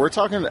remember, we're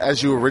talking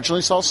as you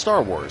originally saw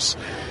Star Wars.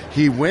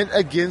 He went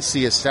against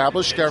the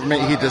established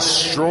government. He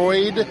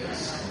destroyed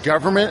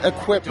government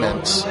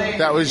equipment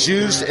that was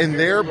used in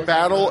their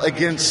battle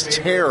against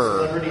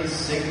terror.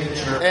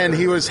 And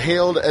he was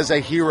hailed as a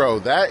hero.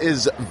 That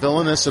is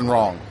villainous and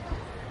wrong.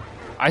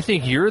 I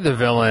think you're the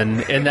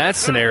villain in that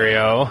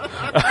scenario.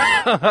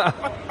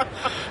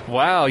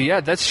 Wow,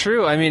 yeah, that's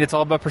true. I mean, it's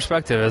all about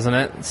perspective, isn't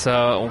it?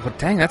 So,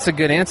 dang, that's a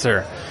good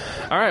answer.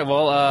 All right,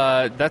 well,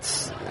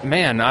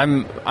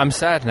 I'm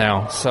sad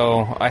now,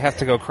 so I have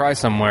to go cry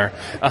somewhere.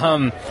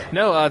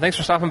 Thanks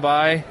for stopping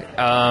by.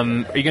 Are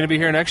you going to be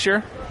here next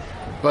year?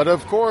 But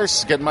of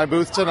course, get in my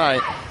booth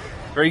tonight.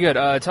 Very good.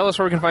 Tell us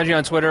where we can find you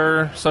on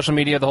Twitter, social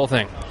media, the whole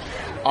thing.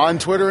 On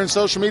Twitter and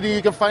social media,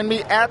 you can find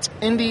me at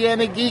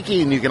Indiana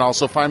Geeking. You can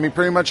also find me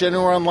pretty much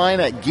anywhere online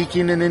at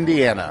Geeking in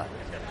Indiana.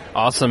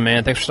 Awesome,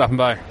 man. Thanks for stopping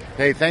by.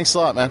 Hey, thanks a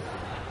lot, man.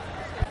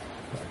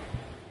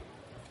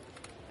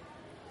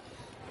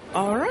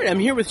 All right, I'm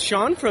here with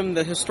Sean from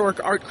the historic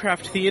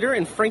Artcraft Theater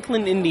in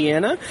Franklin,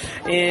 Indiana,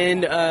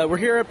 and we're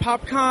here at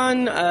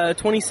PopCon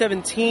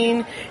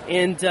 2017,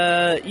 and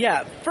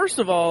first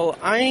of all,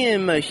 I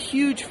am a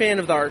huge fan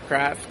of the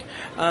Artcraft.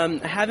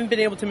 I haven't been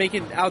able to make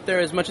it out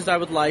there as much as I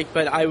would like,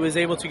 but I was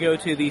able to go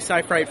to the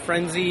Sci-Fi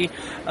Frenzy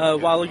a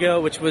while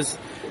ago, which was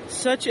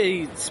such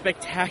a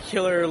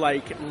spectacular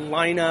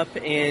lineup,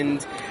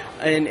 and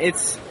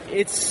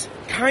it's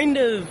kind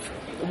of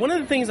one of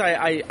the things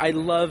I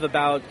love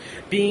about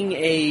being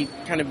a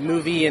kind of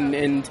movie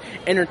and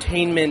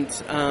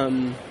entertainment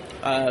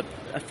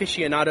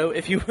aficionado,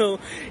 if you will,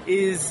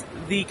 is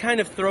the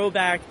kind of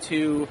throwback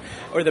to,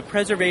 or the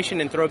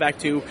preservation and throwback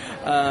to,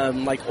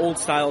 old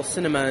style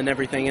cinema and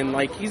everything. And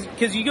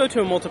because you go to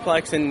a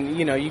multiplex and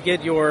you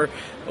get your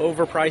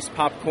overpriced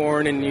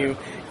popcorn and you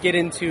get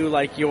into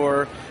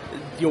your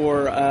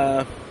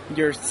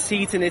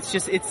seats, and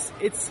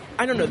it's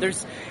I don't know.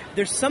 There's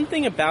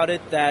something about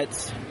it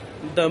that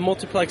the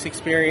multiplex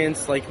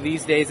experience,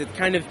 these days, it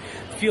kind of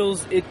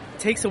feels, it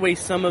takes away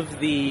some of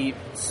the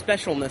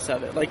specialness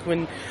of it.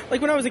 When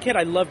I was a kid,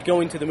 I loved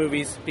going to the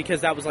movies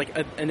because that was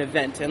an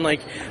event, and the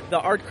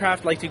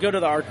Artcraft, to go to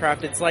the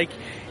Artcraft, it's like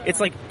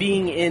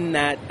being in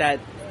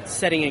that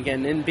setting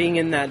again and being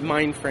in that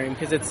mind frame,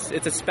 because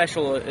it's a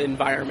special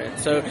environment.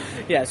 So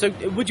yeah, so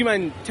would you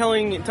mind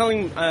telling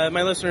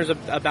my listeners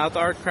about the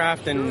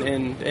Artcraft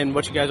and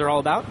what you guys are all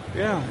about?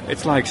 Yeah,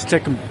 it's like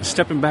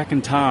stepping back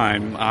in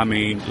time. I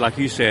mean, like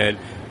you said,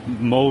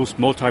 most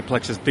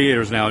multiplexes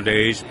theaters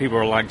nowadays, people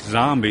are like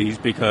zombies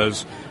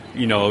because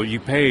you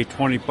pay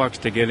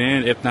 $20 to get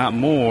in, if not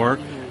more,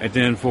 and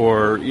then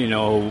for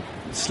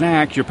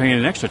snacks you're paying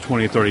an extra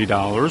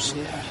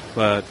 $20-$30.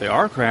 But the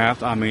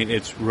Artcraft, I mean,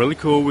 it's really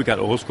cool. We got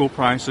old school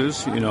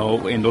prices,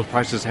 and those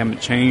prices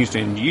haven't changed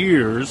in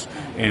years,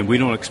 and we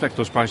don't expect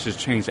those prices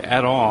to change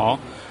at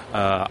all.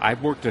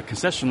 I've worked at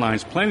concession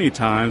lines plenty of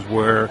times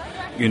where,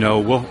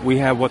 we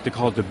have what they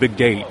call the big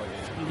date.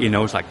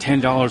 It's like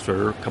 $10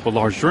 for a couple of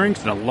large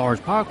drinks and a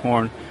large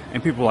popcorn,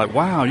 and people are like,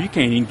 wow, you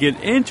can't even get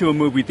into a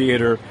movie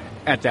theater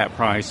at that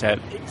price at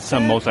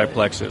some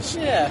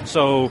multiplexes. Yeah.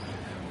 So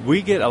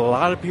we get a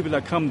lot of people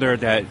that come there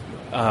that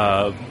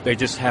they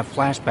just have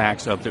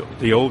flashbacks of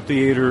the old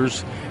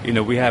theaters.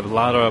 We have a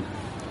lot of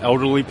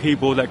elderly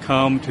people that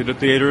come to the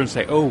theater and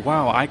say, oh,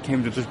 wow, I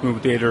came to this movie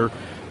theater,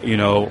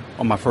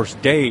 on my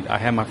first date. I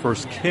had my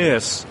first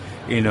kiss.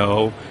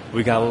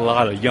 We got a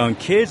lot of young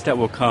kids that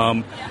will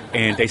come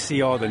and they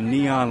see all the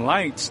neon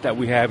lights that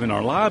we have in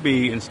our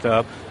lobby and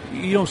stuff.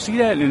 You don't see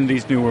that in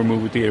these newer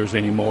movie theaters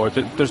anymore.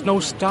 There's no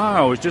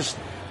style. It's just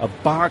a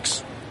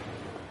box,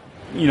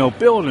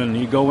 building.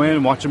 You go in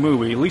and watch a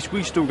movie. At least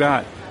we still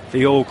got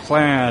the old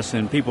class,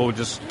 and people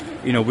just,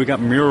 we got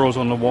murals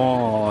on the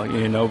wall,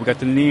 we got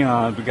the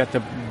neon, we got the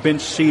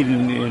bench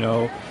seating,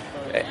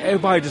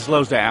 Everybody just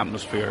loves the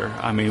atmosphere.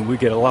 I mean, we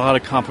get a lot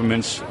of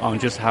compliments on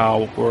just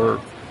how we're,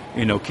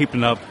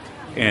 keeping up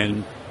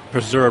and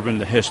preserving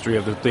the history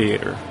of the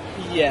theater.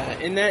 Yeah,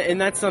 and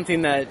that's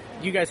something that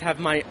you guys have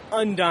my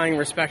undying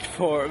respect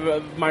for,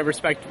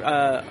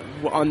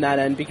 on that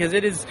end, because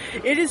it's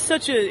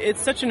such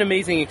an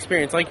amazing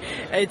experience. Like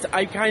it's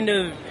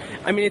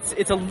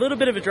a little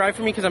bit of a drive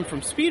for me because I'm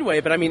from Speedway,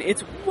 but I mean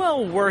it's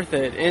well worth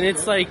it, and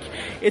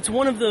it's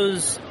one of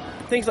those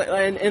things like,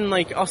 and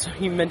like also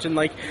you mentioned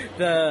like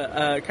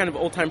the kind of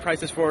old time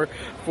prices for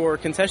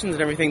concessions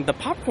and everything. The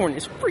popcorn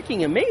is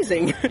freaking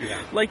amazing.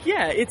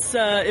 Yeah. It's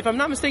if I'm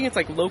not mistaken, it's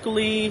like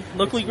locally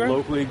grown.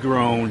 Locally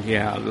grown,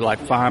 yeah, like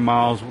 5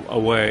 miles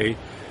away.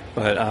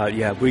 But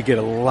we get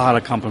a lot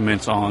of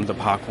compliments on the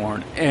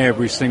popcorn.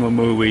 Every single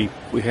movie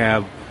we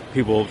have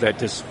people that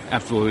just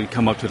absolutely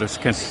come up to the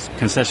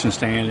concession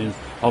stand and,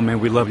 oh man,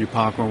 we love your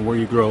popcorn, where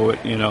you grow it,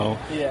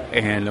 Yeah.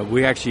 And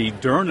we actually,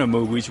 during the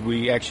movies,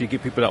 we actually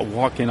get people that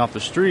walk in off the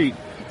street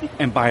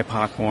and buy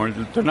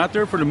popcorn. They're not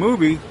there for the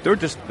movie. They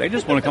just want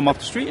to come off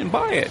the street and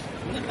buy it.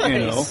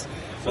 Nice.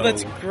 Well,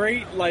 that's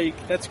great.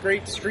 That's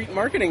great street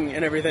marketing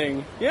and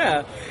everything.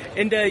 Yeah.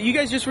 And you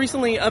guys just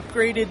recently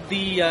upgraded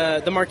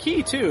the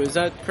marquee too. Is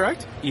that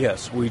correct?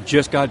 Yes, we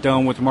just got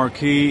done with the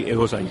marquee. It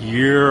was a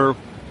year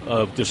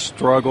of just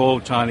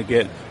struggle trying to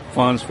get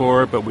funds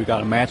for it, but we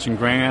got a matching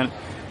grant,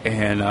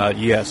 and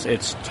yes,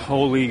 it's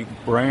totally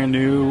brand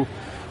new,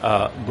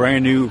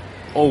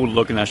 old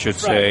looking, I should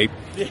say. Right.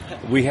 Yeah.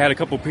 We had a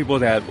couple of people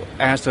that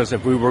asked us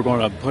if we were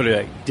going to put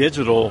a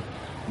digital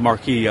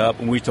marquee up,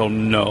 and we told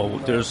them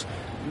no.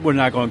 We're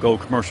not going to go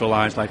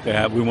commercialized like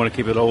that. We want to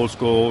keep it old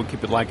school,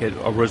 keep it like it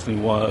originally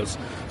was.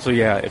 So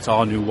yeah, it's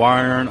all new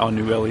wiring, all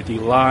new LED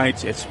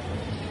lights. It's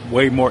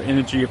way more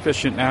energy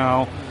efficient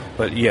now.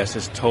 But yes,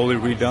 it's totally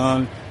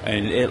redone,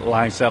 and it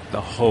lights up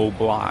the whole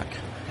block.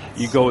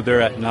 You go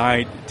there at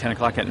night, 10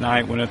 o'clock at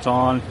night when it's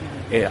on,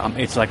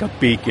 it's like a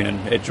beacon.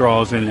 It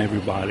draws in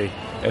everybody.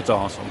 It's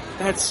awesome.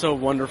 That's so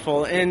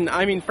wonderful. And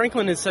I mean,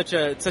 Franklin is such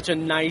a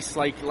nice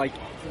like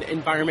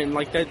environment.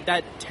 Like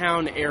that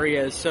town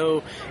area is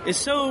so.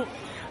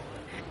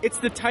 It's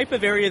the type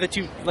of area that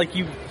you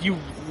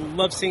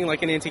love seeing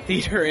like an antique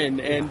theater in,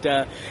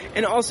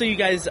 and also you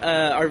guys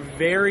are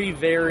very,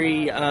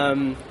 very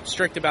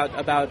strict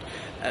about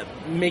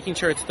making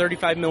sure it's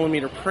 35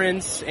 millimeter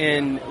prints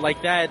and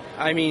like that.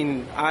 I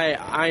mean,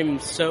 I'm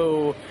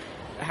so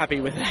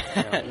happy with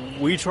that.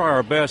 We try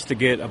our best to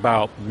get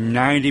about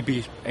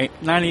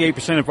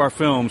 98% of our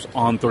films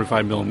on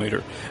 35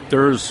 millimeter.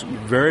 There's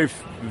very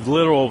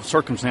little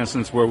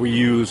circumstances where we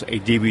use a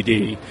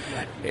DVD.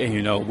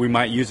 And, we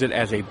might use it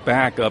as a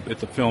backup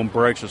if the film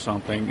breaks or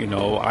something.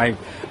 I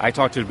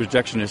talk to the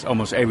projectionist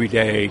almost every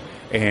day,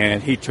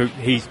 and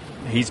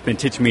he's been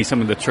teaching me some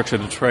of the tricks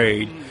of the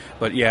trade.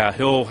 But yeah,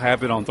 he'll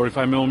have it on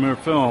 35 millimeter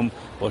film,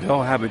 but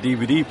he'll have a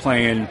DVD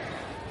playing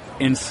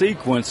in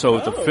sequence, so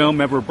if the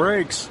film ever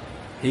breaks,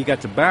 he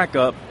got the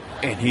backup,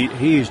 and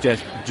he is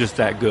just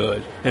that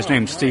good. His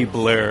name's Steve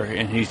Blair,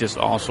 and he's just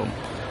awesome.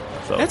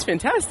 So. That's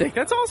fantastic.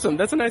 That's awesome.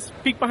 That's a nice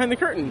peek behind the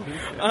curtain.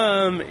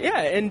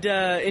 And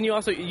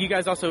you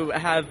guys also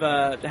have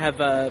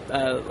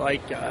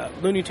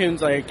Looney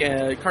Tunes,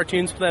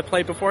 cartoons that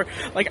play before.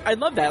 Like, I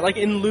love that. Like,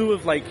 in lieu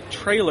of like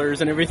trailers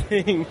and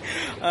everything,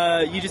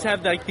 you just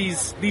have like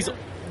these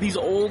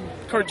old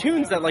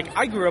cartoons that like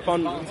I grew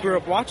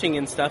up watching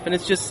and stuff, and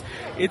it's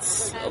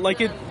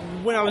like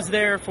when I was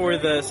there for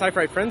the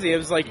Sci-Fi Frenzy, it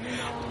was like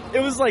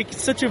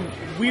such a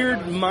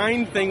weird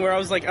mind thing where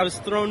I was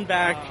thrown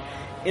back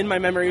in my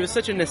memory. It was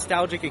such a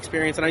nostalgic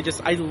experience, and I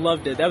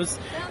loved it. That was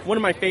one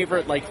of my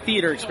favorite like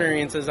theater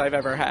experiences I've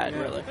ever had,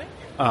 really.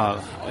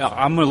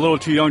 I'm a little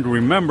too young to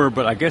remember,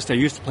 but I guess they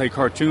used to play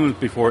cartoons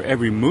before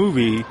every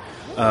movie.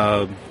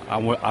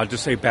 I'll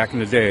just say back in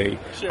the day.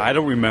 Sure. I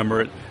don't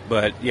remember it,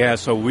 but yeah,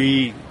 so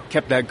we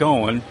kept that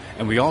going,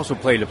 and we also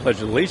played the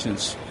Pledge of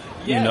Allegiance.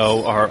 Yes.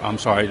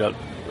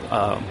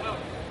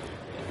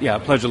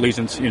 Pledge of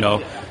Allegiance.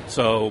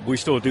 So we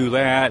still do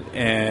that,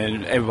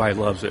 and everybody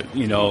loves it.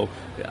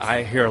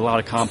 I hear a lot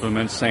of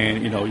compliments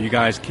saying, you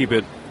guys keep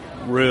it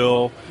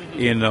real,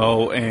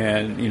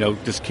 and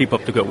just keep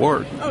up the good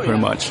work, pretty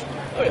much.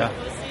 Oh, yeah.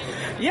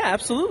 Yeah,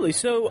 absolutely.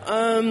 So,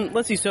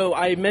 let's see. So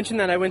I mentioned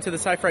that I went to the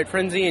Sci-Fi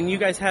Frenzy, and you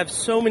guys have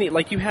so many,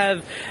 like you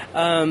have,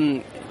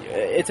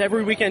 it's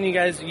every weekend. You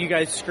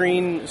guys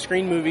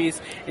screen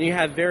movies, and you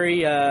have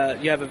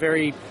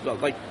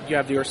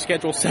your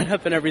schedule set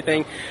up and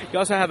everything. You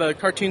also have a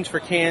Cartoons for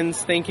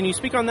Cans thing. Can you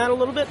speak on that a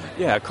little bit?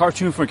 Yeah,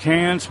 Cartoon for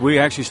Cans. We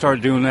actually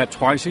started doing that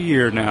twice a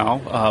year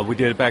now. We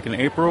did it back in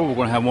April. We're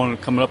going to have one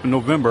coming up in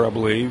November, I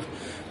believe.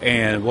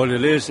 And what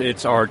it is,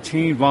 it's our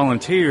teen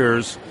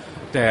volunteers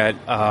that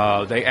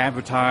they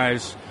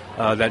advertise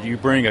that you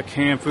bring a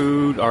canned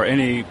food or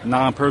any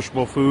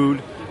non-perishable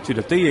food to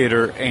the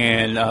theater,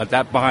 and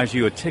that buys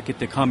you a ticket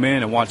to come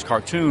in and watch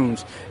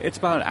cartoons. It's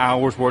about an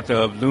hour's worth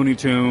of Looney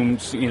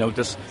Tunes,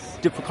 just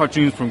different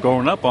cartoons from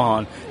growing up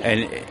on,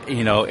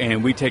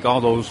 and we take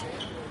all those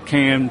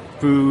canned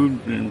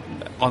food and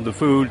all the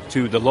food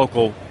to the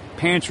local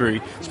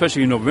pantry,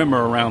 especially in November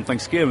around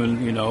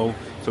Thanksgiving,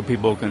 so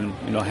people can,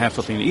 have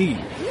something to eat.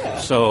 Yeah.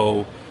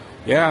 So,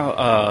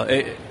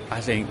 I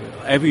think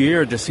every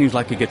year it just seems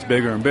like it gets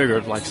bigger and bigger.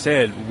 Like I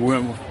said, we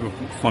went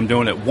from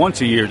doing it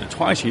once a year to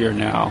twice a year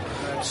now.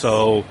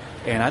 So,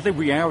 and I think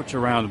we average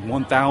around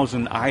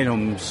 1,000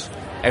 items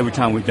every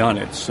time we've done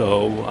it.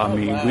 So,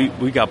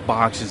 we got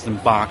boxes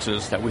and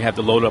boxes that we have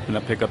to load up in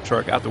a pickup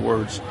truck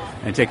afterwards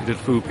and take it to the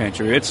food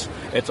pantry. It's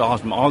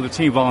awesome. All the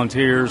team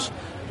volunteers,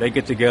 they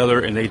get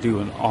together and they do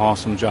an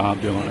awesome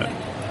job doing it.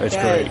 It's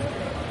great.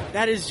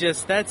 That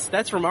is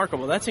that's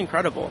remarkable. That's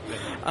incredible.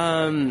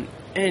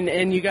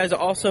 And you guys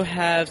also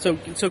have, so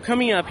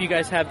coming up, you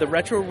guys have the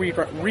Retro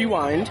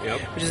Rewind,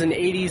 which is an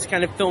 80s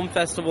kind of film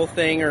festival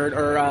thing,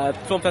 or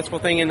film festival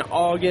thing in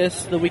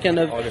August, the weekend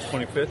of... August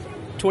 25th?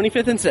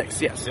 25th and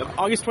 6th, yes. Yep.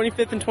 August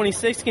 25th and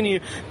 26th. Can you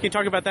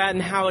talk about that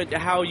and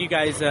how you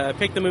guys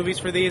pick the movies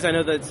for these? I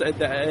know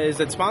is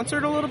it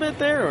sponsored a little bit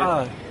there?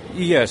 Or?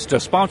 Yes, the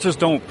sponsors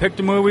don't pick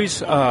the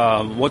movies.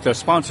 What the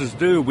sponsors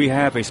do, we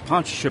have a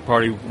sponsorship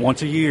party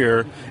once a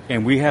year,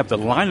 and we have the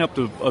lineup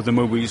of the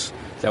movies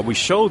that we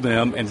show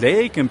them, and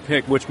they can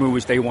pick which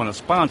movies they want to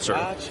sponsor.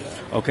 Gotcha.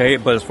 Okay,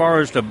 but as far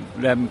as that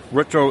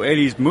Retro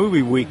 80s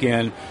movie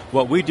weekend,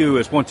 what we do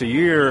is once a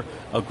year,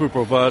 a group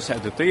of us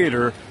at the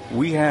theater,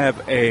 we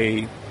have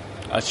a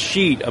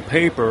sheet of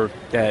paper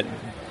that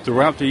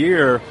throughout the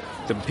year,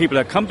 the people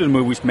that come to the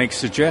movies make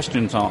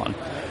suggestions on.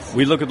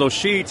 We look at those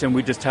sheets and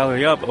we just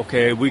tally up,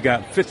 okay, we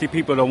got 50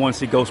 people that want to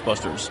see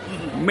Ghostbusters.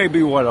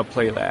 Maybe we ought to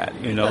play that,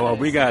 or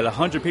we got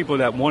 100 people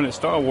that wanted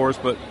Star Wars,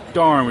 but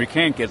darn, we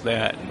can't get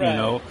that,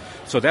 Right.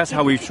 So that's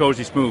how we chose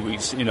these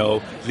movies,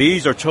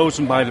 These are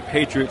chosen by the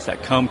patriots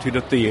that come to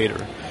the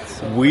theater.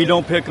 We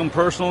don't pick them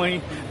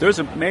personally. There's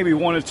maybe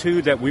one or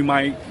two that we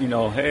might,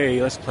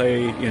 hey, let's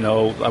play,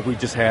 like we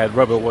just had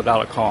Rebel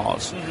Without a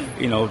Cause.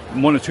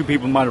 One or two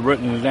people might have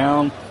written it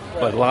down,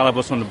 but a lot of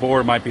us on the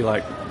board might be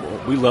like,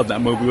 we love that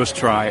movie, let's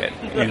try it,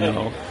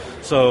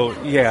 So,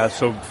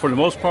 so for the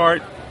most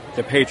part,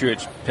 the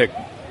Patriots pick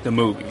the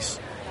movies.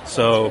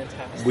 So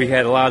we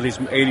had a lot of these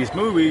 80s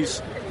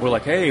movies. We're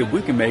like, hey,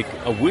 we can make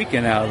a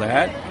weekend out of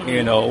that,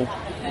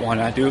 why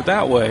not do it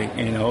that way,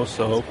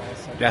 so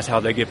that's how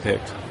they get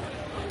picked.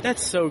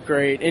 That's so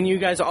great. And you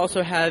guys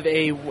also have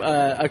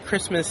a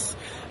Christmas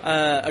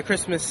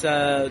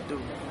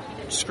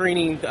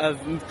screening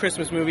of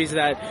Christmas movies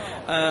that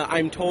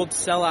I'm told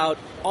sell out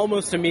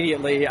almost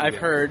immediately, I've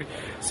heard.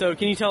 So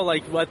can you tell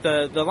what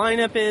the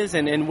lineup is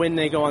and when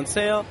they go on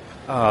sale?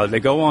 They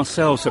go on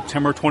sale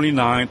September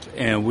 29th,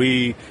 and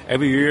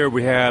every year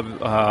we have,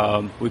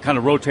 we kind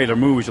of rotate our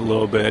movies a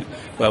little bit,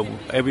 but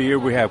every year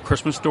we have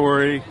Christmas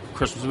Story,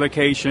 Christmas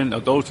Vacation.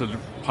 Those are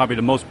probably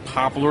the most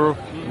popular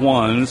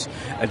ones.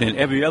 And then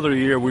every other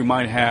year we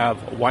might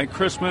have White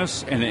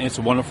Christmas and It's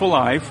a Wonderful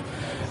Life.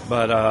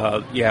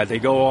 But, they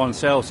go on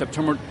sale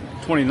September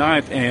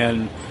 29th,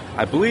 and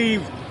I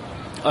believe,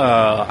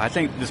 I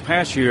think this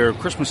past year,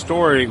 Christmas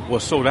Story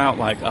was sold out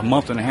like a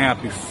month and a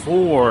half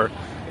before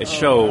it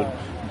showed. Wow.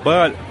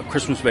 But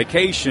Christmas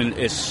Vacation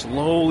is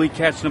slowly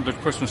catching up to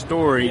Christmas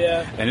Story,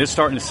 and it's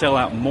starting to sell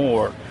out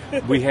more.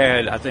 We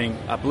had, I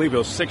believe it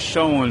was 6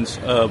 showings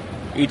of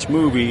each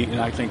movie, and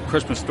I think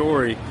Christmas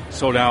Story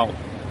sold out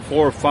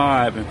 4 or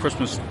 5, and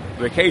Christmas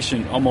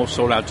Vacation almost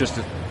sold out just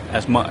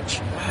as much.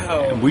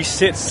 Wow. And we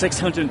sit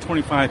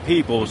 625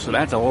 people, so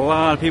that's a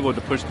lot of people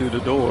to push through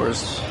the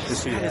doors to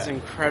see that. That is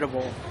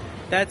incredible.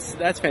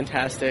 That's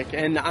fantastic,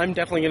 and I'm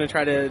definitely going to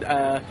try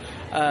to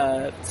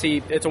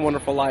see It's a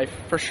Wonderful Life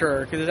for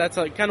sure, because that's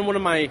kind of one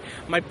of my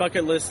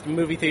bucket list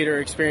movie theater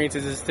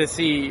experiences is to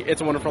see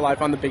It's a Wonderful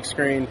Life on the big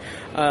screen.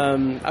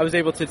 I was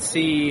able to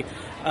see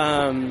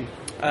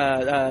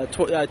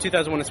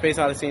 2001: A Space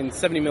Odyssey in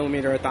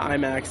 70mm at the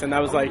IMAX, and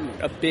that was like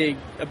a big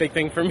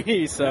thing for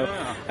me. So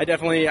I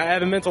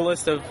have a mental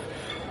list of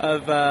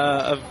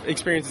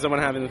experiences I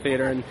want to have in the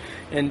theater,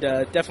 and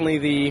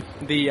definitely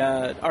the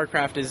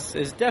Artcraft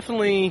is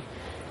definitely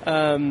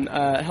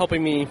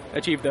helping me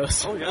achieve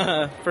those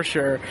for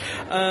sure.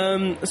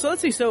 So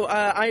let's see. So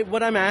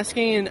what I'm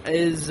asking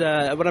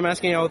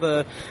all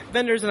the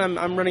vendors and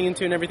I'm running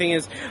into and everything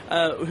is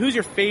who's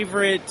your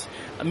favorite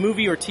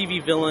movie or TV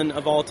villain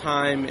of all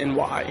time and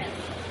why?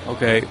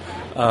 Okay,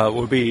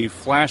 would be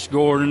Flash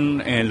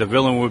Gordon, and the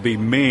villain would be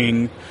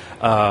Ming.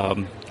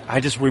 I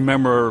just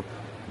remember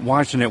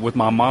watching it with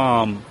my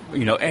mom.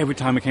 Every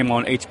time it came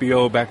on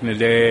HBO back in the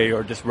day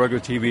or just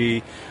regular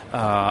TV,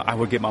 I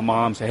would get my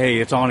mom and say, hey,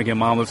 it's on again,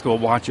 Mom, let's go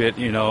watch it,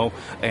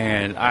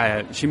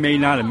 And she may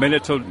not admit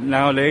it till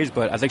nowadays,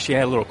 but I think she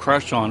had a little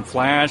crush on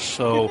Flash,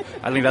 so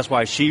I think that's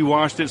why she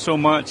watched it so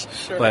much.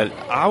 Sure. But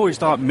I always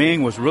thought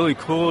Ming was really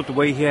cool, the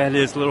way he had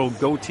his little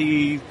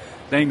goatee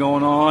thing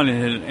going on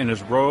and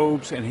his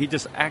robes, and he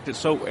just acted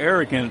so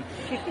arrogant.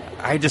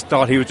 I just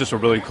thought he was just a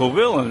really cool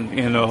villain,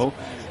 even though,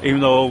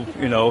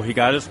 he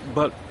got his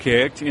butt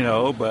kicked,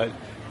 but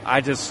I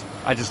just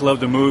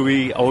loved the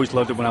movie. Always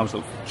loved it when I was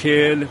a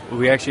kid.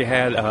 We actually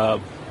had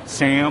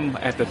Sam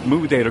at the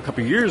movie theater a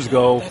couple of years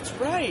ago. That's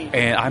right.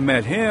 And I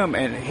met him,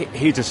 and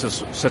he just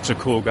is such a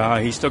cool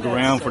guy. He stuck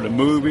around for the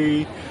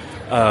movie.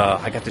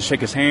 I got to shake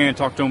his hand,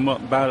 talk to him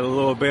about it a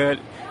little bit.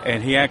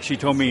 And he actually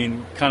told me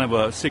in kind of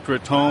a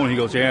secret tone, he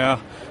goes, yeah,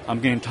 I'm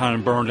getting kind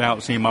of burned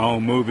out seeing my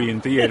own movie in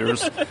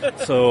theaters.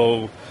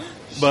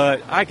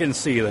 But I can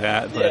see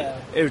that. But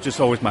it was just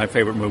always my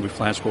favorite movie,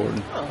 Flash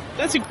Gordon. Oh,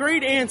 that's a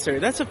great answer.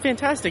 That's a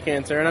fantastic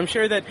answer. And I'm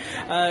sure that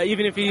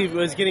even if he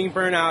was getting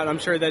burnt out, I'm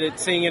sure that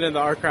seeing it in the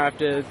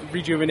Artcraft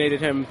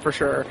rejuvenated him for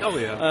sure. Oh,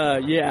 yeah.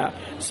 Yeah.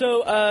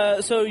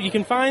 So you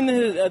can find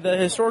the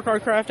Historic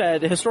Artcraft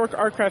at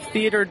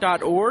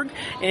historicartcrafttheater.org.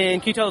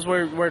 And can you tell us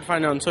where to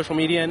find it on social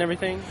media and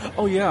everything?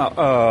 Oh,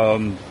 yeah.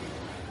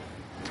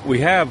 We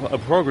have a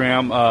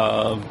program,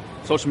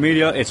 social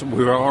media.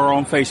 We are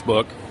on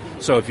Facebook.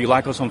 So if you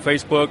like us on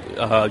Facebook,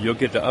 you'll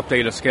get the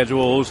updated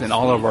schedules and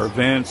all of our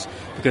events,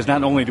 because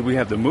not only do we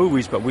have the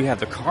movies, but we have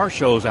the car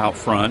shows out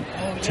front,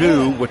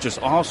 too, which is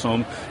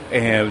awesome.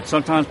 And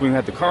sometimes when we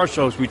have the car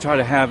shows, we try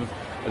to have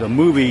the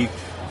movie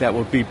that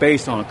would be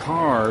based on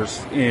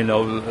cars.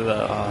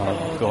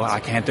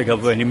 I can't think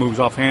of any movies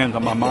offhand.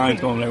 My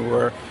mind's going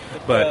everywhere.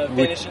 But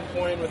Vanishing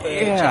Point with a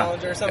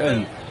challenge or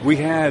something. And we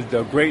had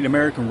the Great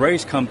American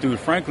Race come through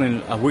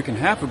Franklin a week and a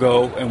half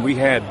ago, and we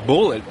had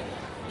Bullet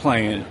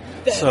playing.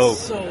 That's so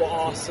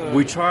awesome.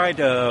 We tried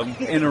to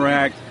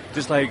interact,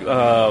 just like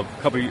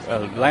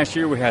last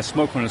year we had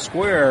Smoke on the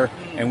Square,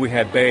 and we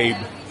had Babe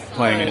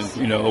playing, nice.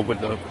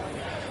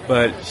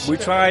 But we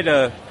try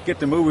to get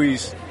the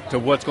movies to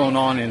what's going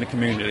on in the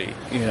community,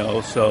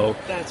 so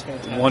that's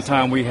fantastic. One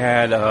time we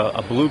had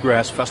a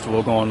bluegrass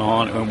festival going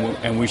on,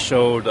 and we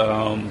showed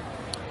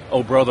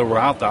Oh Brother, We're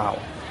Out Thou.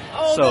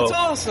 Oh, so that's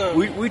awesome.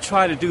 We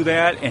try to do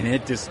that,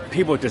 and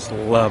people just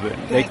love it.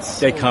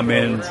 They come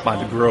in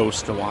by the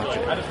gross to watch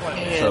it.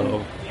 Man,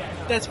 so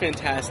that's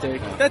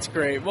fantastic. That's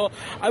great. Well,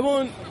 I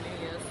won't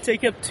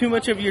take up too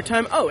much of your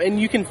time. Oh, and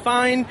you can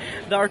find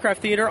the Artcraft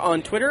Theater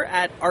on Twitter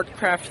at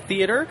Artcraft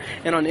Theater,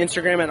 and on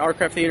Instagram at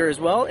Artcraft Theater as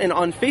well, and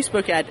on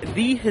Facebook at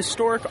The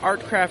Historic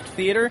Artcraft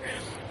Theater.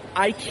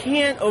 I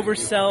can't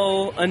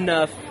oversell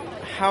enough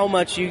how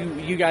much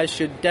you guys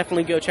should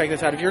definitely go check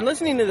this out. If you're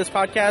listening to this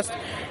podcast,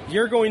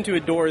 you're going to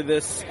adore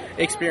this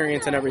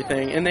experience and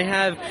everything. And they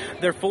have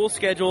their full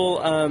schedule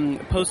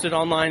posted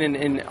online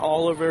and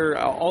all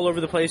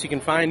over the place. You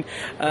can find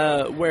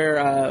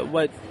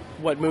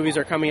what movies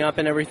are coming up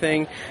and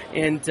everything.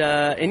 And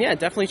yeah,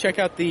 definitely check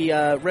out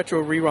the Retro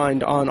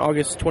Rewind on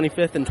August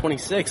 25th and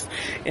 26th.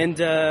 And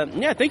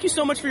yeah, thank you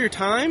so much for your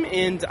time,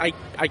 and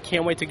I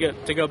can't wait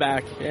to go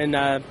back. And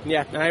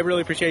yeah, I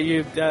really appreciate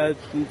you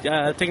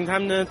taking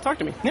time to talk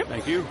to me. Yep.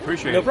 Thank you.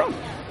 Appreciate it. No problem.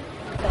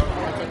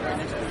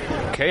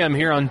 Okay, I'm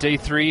here on day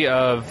 3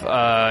 of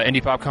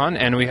Indy PopCon,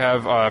 and we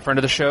have a friend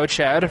of the show,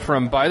 Chad,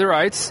 from Buy the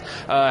Rights.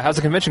 How's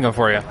the convention going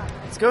for you?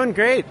 It's going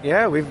great.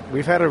 Yeah,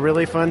 we've had a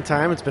really fun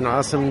time. It's been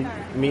awesome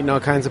meeting all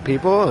kinds of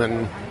people,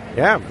 and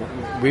yeah,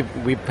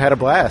 we've had a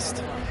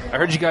blast. I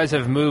heard you guys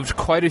have moved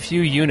quite a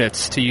few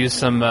units, to use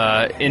some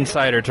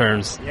insider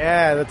terms.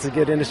 Yeah, that's a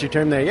good industry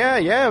term there.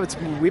 Yeah,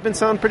 we've been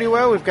selling pretty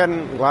well. We've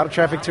gotten a lot of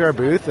traffic to our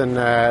booth, and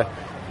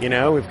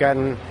we've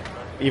gotten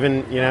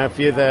even a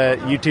few of the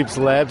YouTube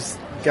celebs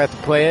got to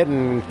play it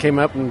and came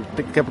up and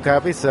picked a couple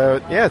copies.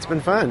 So yeah, it's been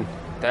fun.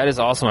 That is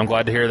awesome. I'm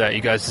glad to hear that.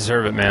 You guys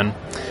deserve it,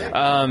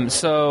 man.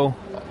 So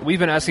we've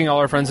been asking all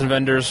our friends and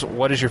vendors,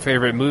 what is your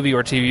favorite movie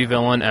or TV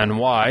villain and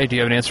why? Do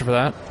you have an answer for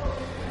that?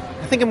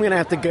 I think I'm going to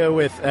have to go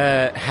with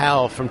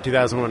Hal from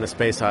 2001: A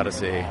Space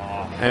Odyssey.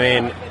 I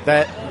mean,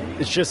 that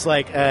it's just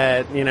like,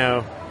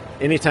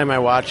 anytime I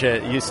watch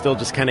it, you still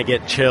just kind of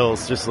get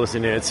chills just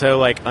listening to it. It's so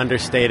like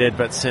understated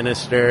but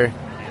sinister.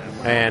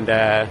 And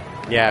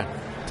yeah.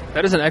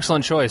 That is an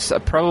excellent choice.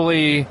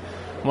 Probably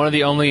one of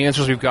the only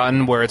answers we've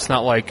gotten where it's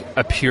not like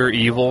a pure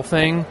evil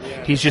thing.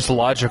 He's just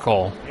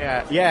logical.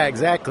 Yeah,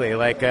 exactly.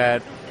 Like,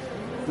 it's,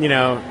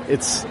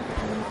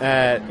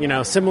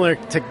 similar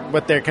to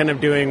what they're kind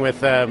of doing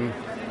with, I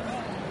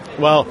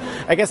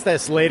guess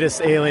this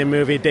latest Alien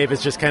movie, Dave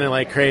is just kind of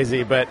like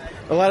crazy, but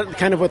a lot of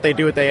kind of what they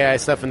do with the AI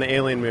stuff in the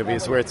Alien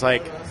movies, where it's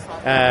like,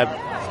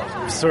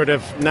 sort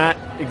of not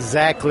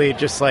exactly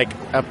just like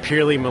a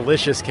purely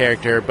malicious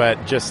character,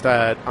 but just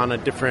on a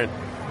different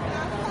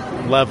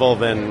level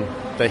than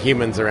the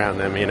humans around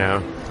them,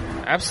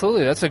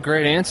 Absolutely, that's a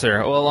great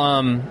answer. Well,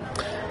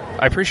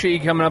 I appreciate you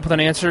coming up with an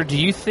answer. Do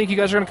you think you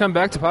guys are going to come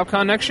back to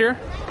PopCon next year?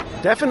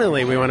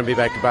 Definitely, we want to be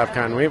back to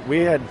PopCon. We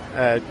had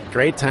a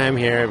great time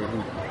here.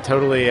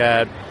 Totally,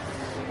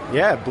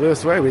 blew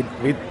us away.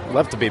 We'd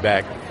love to be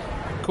back.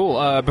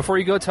 Cool. Before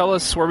you go, tell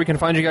us where we can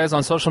find you guys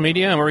on social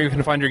media and where you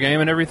can find your game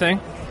and everything.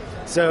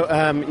 So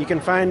you can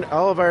find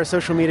all of our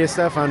social media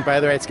stuff on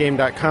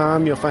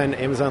buytherightsgame.com. You'll find an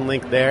Amazon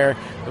link there.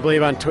 I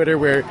believe on Twitter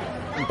we're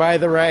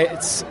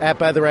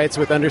 @BuyTheRights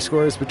with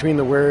underscores between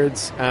the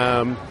words.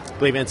 I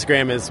believe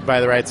Instagram is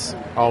buytherights,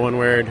 all one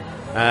word.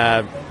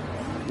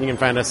 You can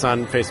find us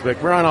on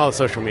Facebook. We're on all the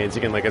social medias.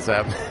 You can look us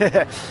up.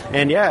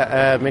 And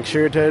make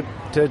sure to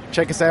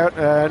check us out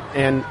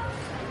and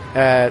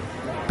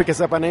pick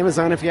us up on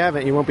Amazon if you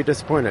haven't. You won't be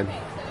disappointed.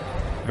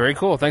 Very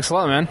cool. Thanks a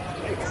lot, man.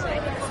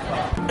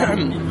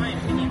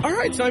 All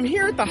right, so I'm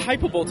here at the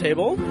Hypable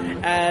table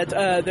at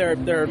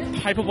their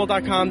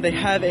Hypable.com. They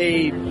have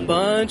a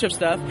bunch of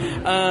stuff.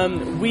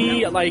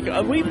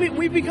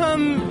 We've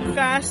become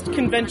fast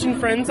convention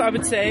friends, I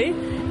would say.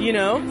 You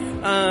know.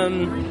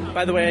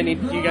 By the way, I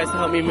need you guys to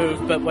help me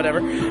move, but whatever.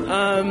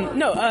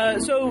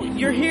 So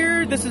you're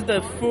here. This is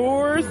the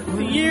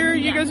 4th year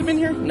you guys have been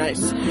here?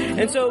 Nice.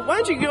 And so why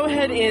don't you go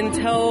ahead and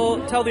tell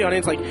the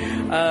audience,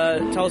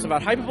 tell us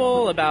about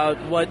Hypable,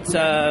 about what,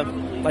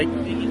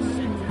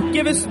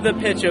 give us the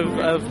pitch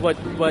of what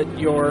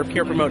you're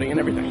here promoting and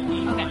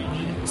everything. Okay.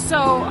 So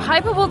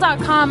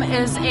Hypable.com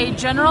is a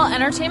general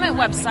entertainment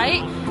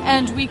website,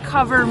 and we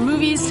cover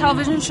movies,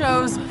 television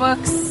shows,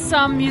 books,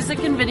 some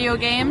music and video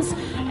games.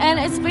 And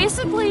it's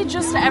basically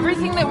just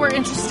everything that we're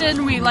interested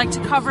in. We like to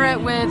cover it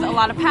with a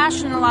lot of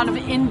passion, a lot of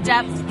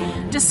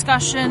in-depth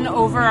discussion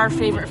over our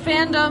favorite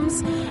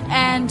fandoms.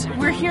 And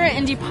we're here at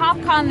Indy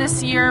PopCon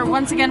this year,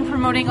 once again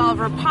promoting all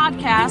of our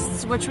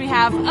podcasts, which we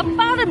have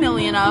about 1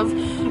 million of.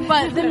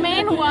 But the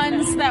main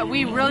ones that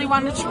we really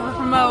wanted to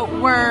promote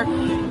were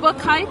Book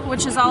Hype,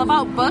 which is all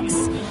about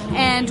books.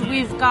 And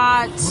we've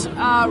got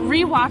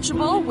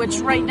Rewatchable, which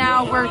right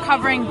now we're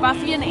covering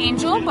Buffy and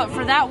Angel. But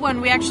for that one,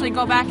 we actually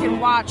go back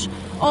and watch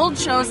old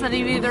shows that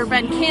have either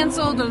been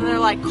canceled or they're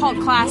like cult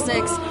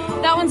classics.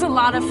 That one's a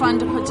lot of fun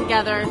to put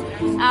together.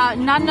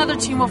 Not Another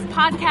Teen Wolf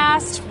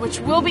podcast,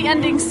 which will be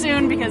ending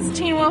soon because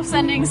Teen Wolf's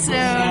ending soon.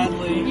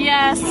 Sadly.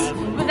 Yes,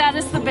 but that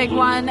is the big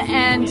one.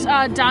 And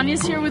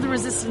Donnie's here with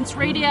Resistance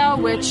Radio,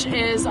 which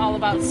is all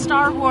about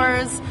Star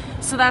Wars.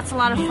 So that's a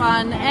lot of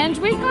fun. And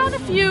we've got a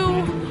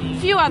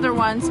few other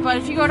ones, but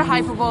if you go to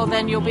Hypable,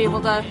 then you'll be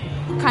able to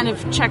kind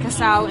of check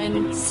us out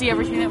and see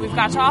everything that we've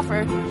got to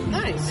offer.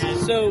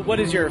 Nice. So what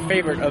is your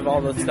favorite of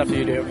all the stuff that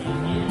you do?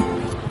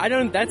 I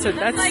don't. That's a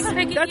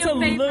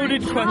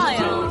loaded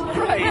question.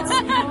 Right.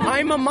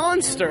 I'm a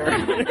monster.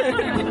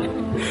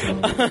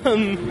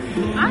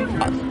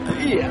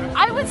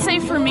 I would say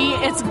for me,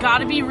 it's got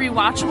to be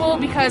Rewatchable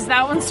because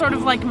that one's sort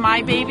of like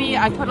my baby.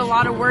 I put a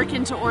lot of work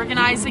into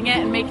organizing it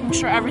and making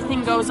sure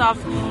everything goes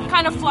off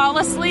kind of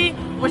flawlessly,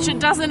 which it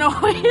doesn't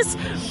always,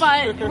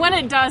 but when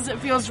it does, it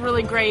feels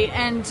really great.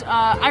 And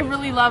I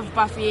really love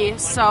Buffy,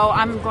 so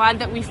I'm glad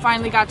that we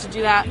finally got to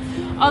do that.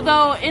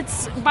 Although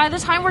by the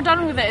time we're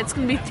done with it, it's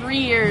going to be 3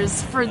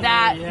 years for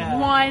that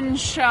one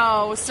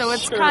show, so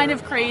it's kind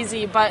of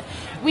crazy. But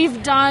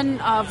we've done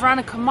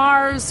Veronica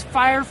Mars,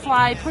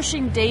 Firefly,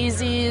 Pushing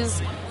Daisies,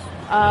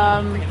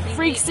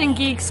 Freaks and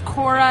Geeks,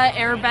 Korra,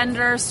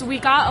 Airbender. So we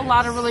got a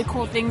lot of really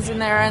cool things in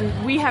there,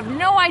 and we have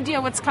no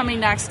idea what's coming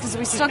next because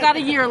we still got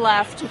a year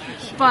left.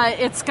 But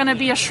it's going to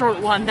be a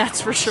short one, that's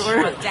for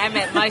sure. Oh, damn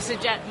it! My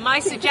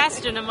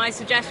suggestion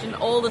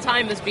all the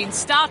time has been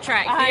Star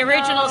Trek, the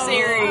original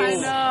series.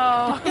 I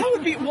know. That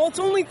would be. Well, it's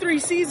only 3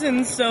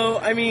 seasons, so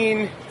I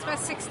mean, it's about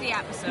 60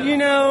 episodes. You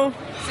know,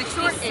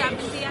 60 or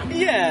 70 episodes.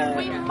 Yeah,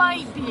 we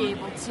might be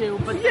able to,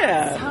 but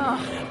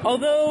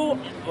although,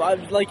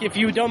 if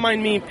you don't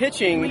mind me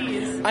pitching,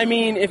 please. I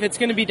mean, if it's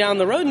going to be down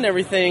the road and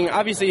everything,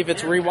 obviously, if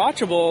it's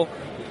rewatchable,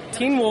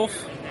 Teen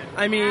Wolf.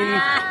 I mean,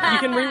 you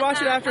can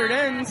rewatch it after it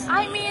ends.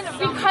 I mean,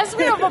 because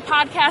we have a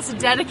podcast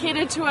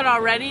dedicated to it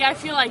already, I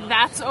feel like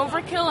that's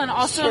overkill, and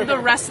also the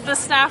rest of the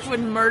staff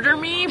would murder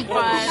me,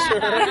 but...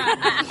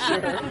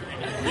 Sure.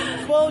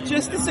 Well,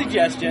 just a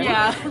suggestion.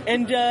 Yeah.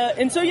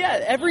 And so,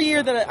 every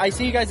year that I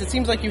see you guys, it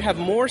seems like you have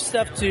more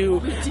stuff to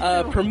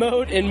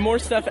promote and more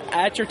stuff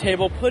at your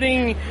table,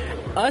 putting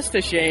us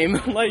to shame.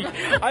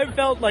 I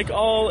felt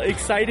all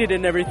excited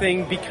and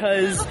everything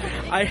because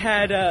I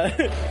had...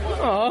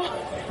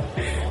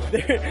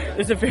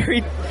 There's a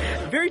very,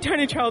 very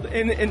tiny child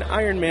in an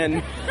Iron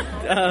Man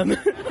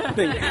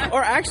thing.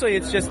 Or actually,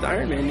 it's just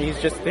Iron Man. He's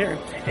just there.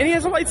 And he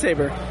has a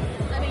lightsaber.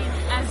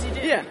 As you do.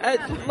 Yeah,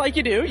 like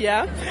you do,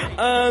 yeah.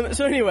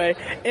 So anyway,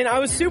 and I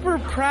was super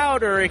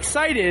proud or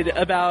excited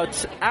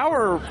about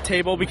our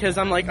table because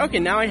I'm like, okay,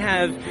 now I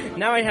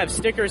have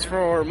stickers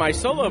for my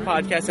solo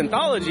podcast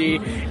Anthology,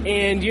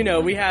 and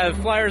we have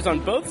flyers on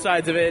both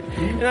sides of it.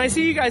 And I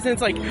see you guys, and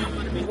it's like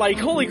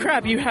holy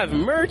crap, you have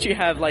merch, you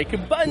have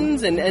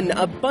buttons and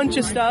a bunch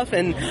of stuff,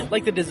 and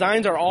the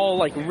designs are all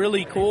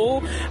really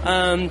cool.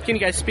 Can you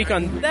guys speak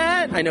on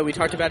that? I know we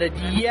talked about it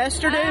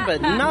yesterday,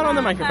 but not on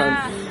the microphone.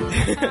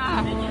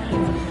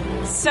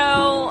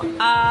 So,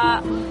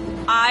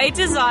 I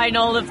design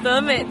all of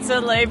them. It's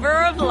a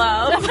labor of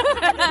love.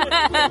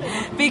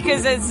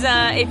 Because it's,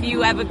 if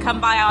you ever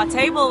come by our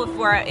table, if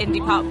we're at Indy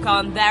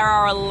PopCon, there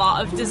are a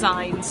lot of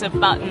designs of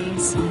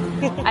buttons.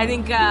 I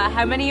think,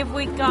 how many have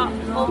we got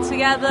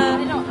altogether?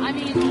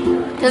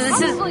 Because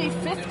this is probably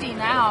 50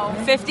 now.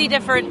 50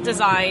 different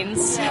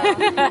designs of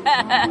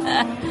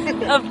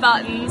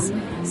buttons.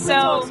 So,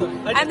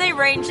 awesome. And they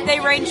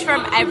range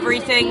from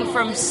everything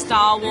from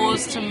Star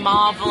Wars to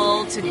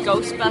Marvel to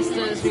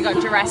Ghostbusters. We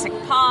got Jurassic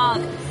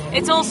Park.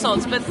 It's all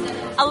sorts, but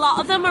a lot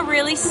of them are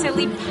really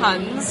silly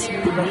puns.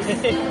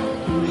 I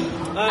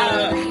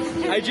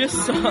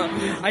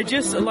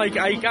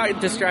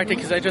got distracted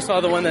because I just saw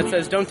the one that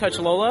says "Don't touch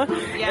Lola,"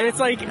 and it's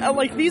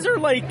like these are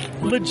like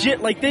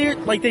legit,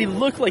 they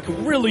look like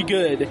really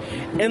good,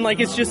 and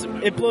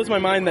it blows my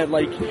mind that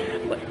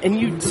and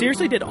you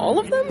seriously did all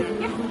of them?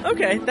 Yeah.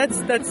 Okay,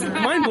 that's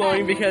mind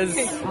blowing because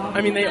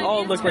they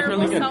all look like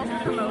really good.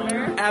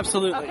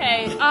 Absolutely.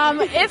 Okay.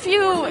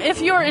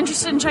 If you're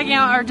interested in checking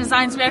out our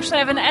designs, we actually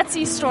have an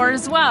Etsy store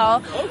as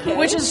well,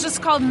 which is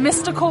just called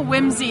Mystical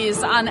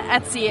Whimsies on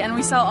Etsy, and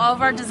we sell all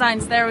of our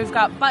designs there. We've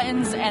got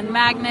buttons and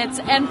magnets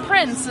and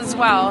prints as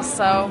well.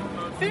 So.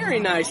 Very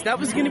nice. That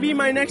was going to be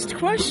my next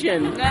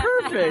question.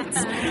 Perfect.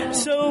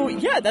 So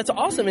yeah, that's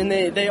awesome, and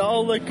they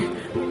all look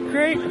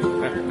great.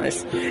 Oh,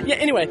 nice. Yeah.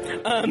 Anyway,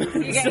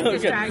 so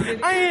good.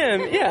 I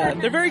am. Yeah,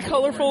 they're very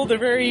colorful. They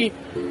really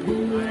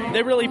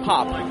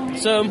pop.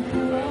 So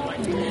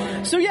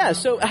yeah.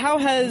 So how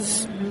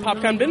has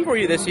PopCon been for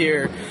you this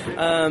year?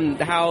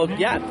 How's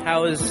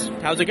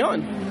it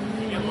going?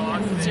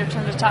 It's your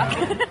turn to talk.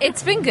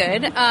 It's been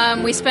good.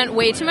 We spent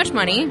way too much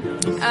money.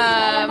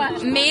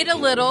 Made a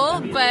little,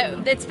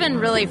 but it's been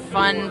really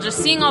fun. Just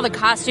seeing all the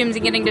costumes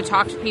and getting to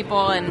talk to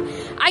people, and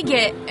I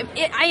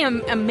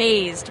am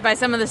amazed by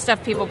some of the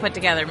stuff people put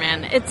together,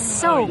 man. It's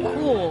so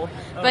cool.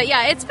 But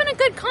yeah, it's been a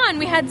good con.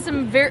 We had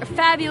some very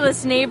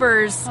fabulous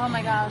neighbors. Oh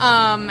my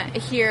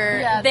gosh. Here.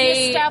 Yeah, the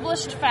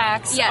Established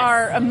Facts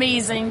are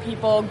amazing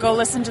people. Go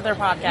listen to their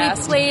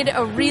podcast. We played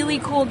a really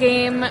cool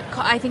game.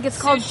 I think it's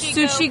called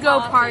Sushi Go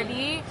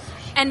Party.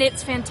 And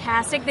it's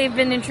fantastic. They've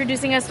been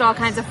introducing us to all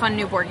kinds of fun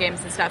new board games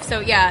and stuff.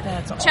 So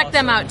yeah, check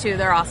them out too.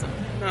 They're awesome.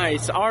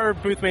 Nice. Our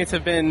booth mates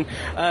have been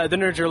the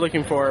nerds you're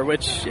looking for,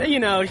 which,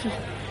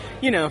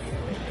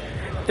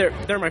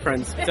 they're my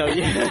friends. So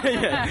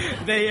yeah.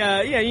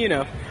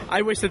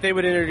 I wish that they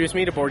would introduce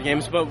me to board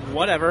games, but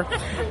whatever.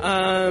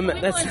 We'll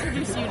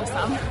introduce you to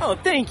some. Oh,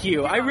 thank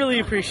you. I really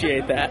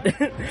appreciate that.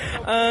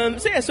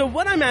 So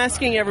what I'm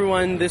asking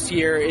everyone this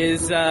year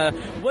is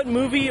what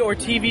movie or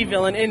TV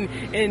villain,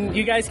 and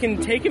you guys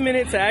can take a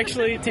minute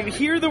to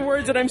hear the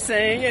words that I'm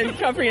saying and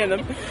comprehend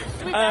them.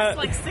 We've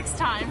asked 6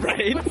 times.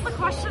 Right. What's the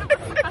question?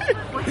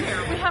 We're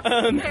here. We have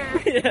to prepare.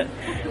 Yeah.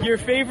 Your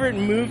favorite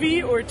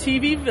movie or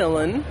TV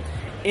villain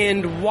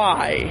and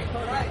why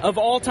of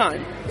all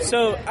time.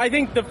 So I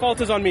think the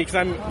fault is on me because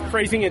I'm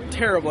phrasing it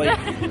terribly.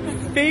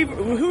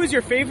 Who is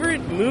your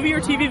favorite movie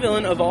or TV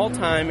villain of all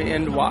time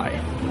and why?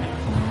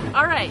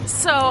 All right,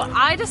 so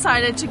I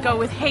decided to go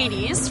with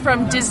Hades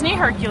from Disney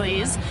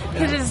Hercules.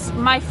 It is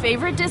my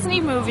favorite Disney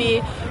movie,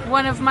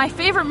 one of my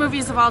favorite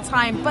movies of all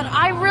time, but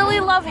I really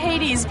love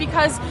Hades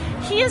because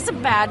he is a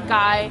bad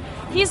guy.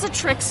 He's a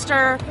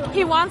trickster.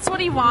 He wants what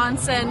he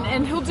wants,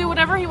 and he'll do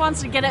whatever he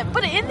wants to get it.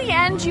 But in the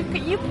end, you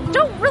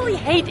don't really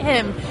hate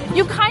him.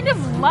 You kind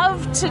of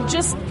love to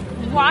just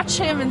watch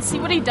him and see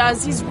what he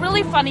does. He's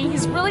really funny.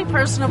 He's really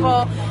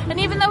personable. And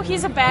even though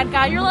he's a bad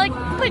guy, you're like,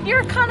 but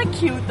you're kind of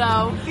cute,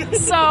 though.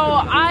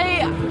 So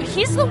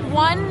he's the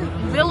one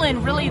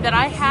villain, really, that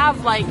I have,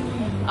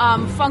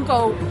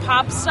 Funko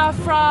Pop stuff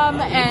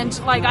from, and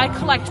I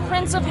collect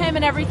prints of him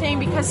and everything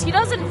because he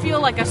doesn't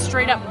feel like a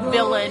straight up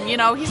villain,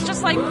 he's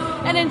just like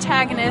an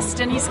antagonist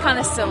and he's kind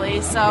of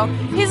silly, so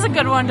he's a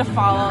good one to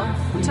follow.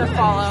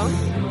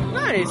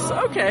 Nice.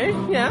 Okay.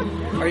 Yeah.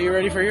 Are you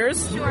ready for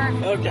yours? Sure.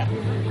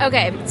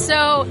 Okay,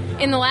 so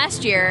in the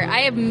last year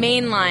I have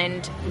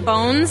mainlined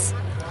Bones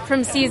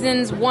from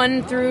seasons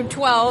 1 through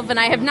 12, and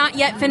I have not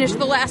yet finished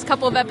the last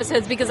couple of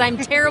episodes because I'm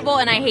terrible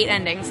and I hate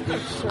endings.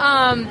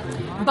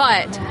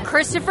 But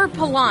Christopher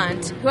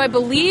Pallant, who I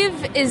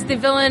believe is the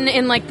villain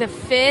in the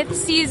 5th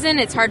season,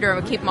 it's hard to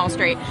keep them all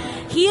straight.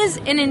 He is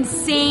an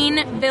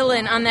insane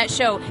villain on that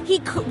show. He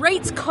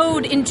writes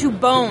code into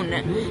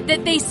bone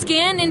that they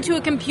scan into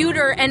a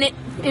computer and it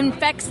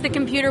infects the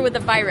computer with a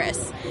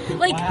virus.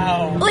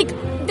 Wow.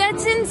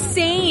 That's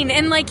insane.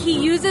 And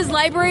he uses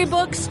library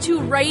books to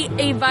write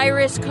a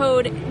virus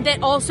code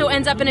that also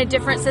ends up in a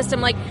different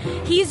system.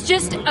 He's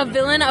just a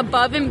villain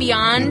above and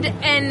beyond,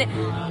 and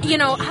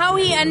how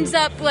he ends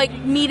up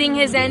meeting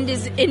his end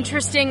is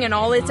interesting and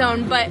all its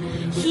own, but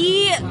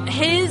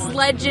his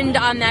legend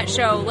on that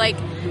show,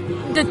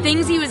 the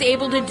things he was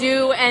able to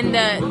do and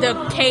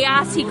the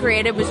chaos he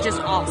created was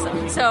just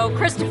awesome. So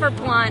Christopher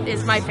Plant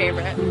is my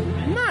favorite.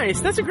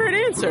 Nice. That's a great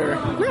answer.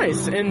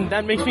 Nice. And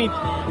that makes me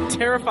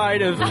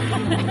terrified of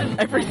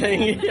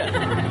everything.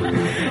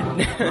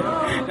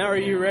 Now, are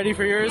you ready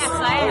for yours? Yes,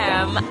 I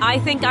am. I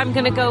think I'm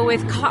going to go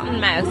with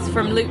Cottonmouth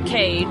from Luke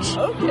Cage.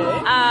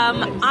 Okay.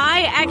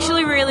 I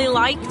actually really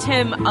liked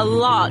him a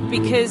lot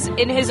because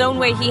in his own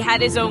way he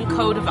had his own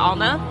code of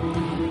honor,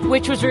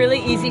 which was really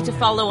easy to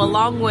follow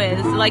along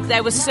with. Like,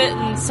 there were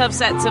certain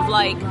subsets of,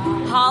 like,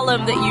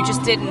 Harlem that you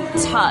just didn't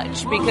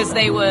touch because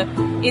they were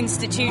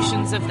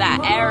institutions of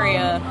that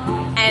area,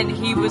 and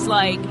he was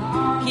like,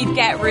 he'd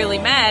get really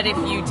mad if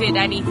you did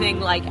anything,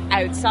 like,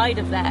 outside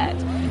of that.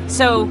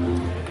 So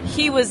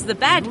he was the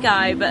bad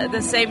guy, but at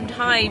the same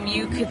time,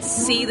 you could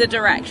see the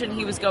direction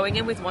he was going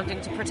in with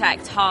wanting to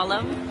protect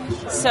Harlem.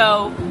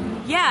 So,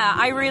 yeah,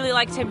 I really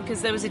liked him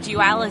because there was a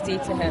duality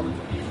to him.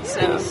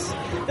 So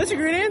that's a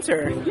great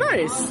answer.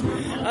 Nice.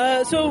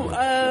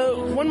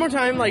 So one more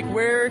time, like,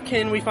 where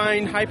can we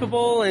find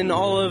Hypable and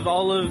all of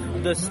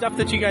the stuff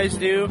that you guys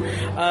do?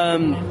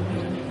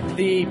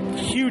 The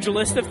huge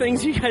list of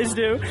things you guys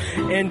do,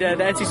 and the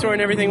Etsy store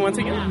and everything once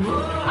again?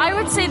 I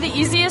would say the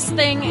easiest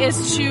thing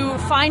is to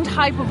find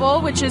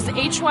Hypable, which is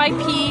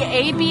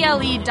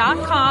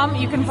hypable.com.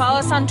 You can follow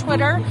us on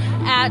Twitter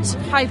at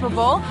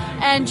Hypable,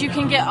 and you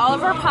can get all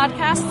of our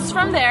podcasts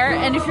from there.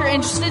 And if you're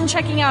interested in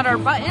checking out our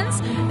buttons,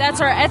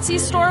 that's our Etsy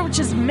store, which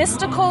is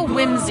Mystical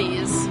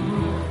Whimsies.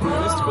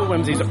 Mystical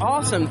Whimsies.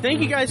 Awesome. Thank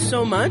you guys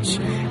so much.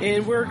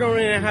 And we're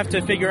going to have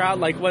to figure out,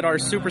 like, what our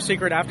super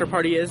secret after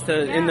party is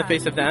in the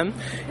face of them.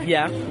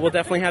 Yeah, we'll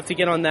definitely have to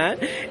get on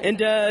that. And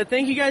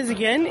thank you guys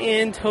again,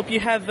 and hope you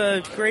have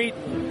a great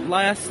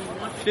last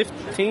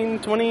 15,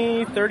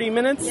 20, 30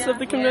 minutes of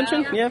the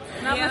convention. Yeah.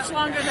 Not much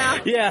longer now.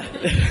 Yeah.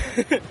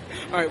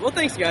 All right. Well,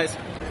 thanks, guys.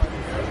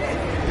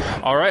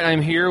 All right,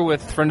 I'm here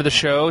with friend of the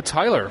show,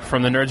 Tyler,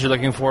 from the Nerds You're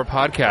Looking For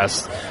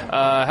podcast.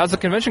 How's the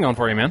convention going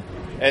for you, man?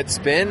 It's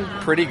been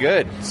pretty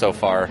good so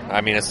far.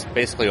 I mean, it's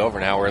basically over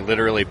now. We're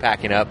literally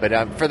packing up, but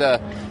for the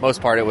most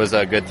part, it was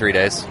a good 3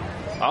 days.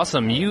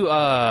 Awesome. You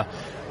had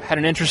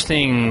an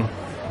interesting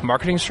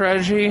marketing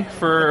strategy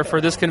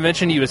for this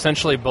convention. You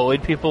essentially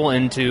bullied people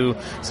into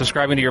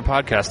subscribing to your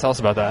podcast. Tell us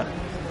about that.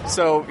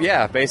 So,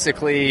 yeah,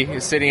 basically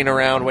sitting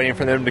around waiting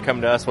for them to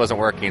come to us wasn't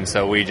working,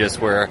 so we just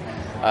were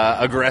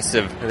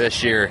aggressive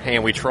this year,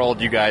 and we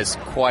trolled you guys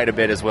quite a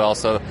bit as well,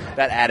 so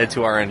that added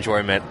to our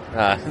enjoyment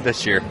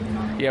this year.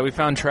 Yeah, we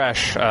found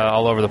trash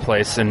all over the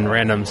place in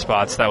random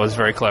spots. That was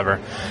very clever.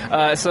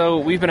 So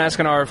we've been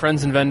asking our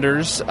friends and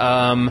vendors,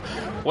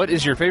 what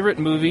is your favorite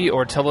movie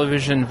or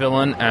television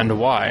villain and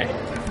why?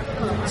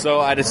 So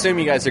I'd assume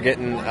you guys are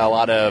getting a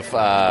lot of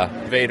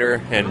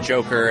Vader and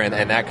Joker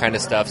and that kind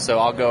of stuff, so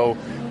I'll go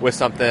with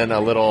something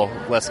a little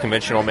less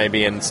conventional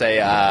maybe and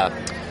say,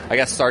 I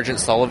guess Sergeant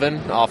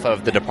Sullivan off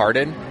of The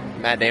Departed,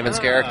 Matt Damon's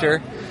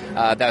character.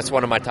 That's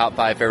one of my top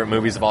 5 favorite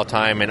movies of all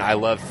time, and I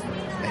love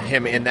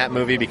him in that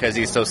movie because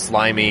he's so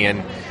slimy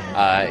and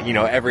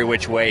every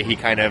which way he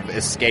kind of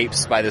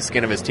escapes by the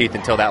skin of his teeth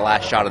until that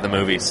last shot of the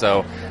movie.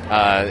 So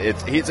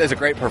it's a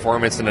great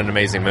performance and an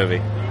amazing movie.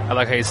 I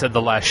like how you said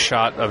the last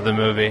shot of the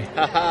movie.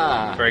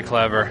 Very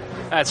clever.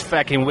 That's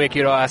fucking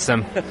wicked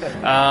awesome.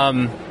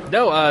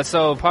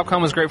 So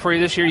PopCon was great for you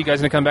this year. You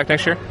guys gonna come back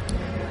next year?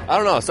 I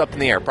don't know. It's up in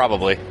the air,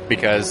 probably,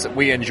 because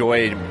we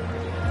enjoyed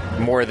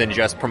more than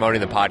just promoting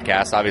the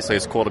podcast. Obviously,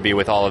 it's cool to be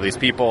with all of these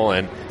people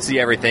and see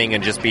everything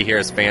and just be here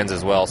as fans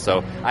as well.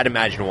 So I'd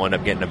imagine we'll end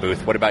up getting a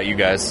booth. What about you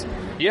guys?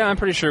 Yeah, I'm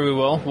pretty sure we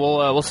will.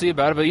 We'll see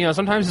about it. But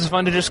sometimes it's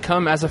fun to just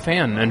come as a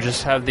fan and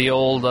just have the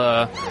old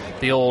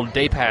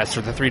day pass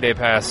or the 3-day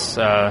pass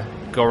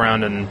go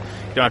around, and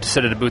you don't have to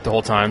sit at a booth the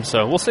whole time.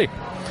 So we'll see.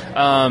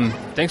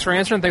 Thanks for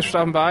answering. Thanks for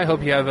stopping by.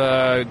 Hope you have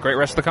a great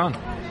rest of the con.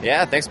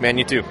 Yeah, thanks, man.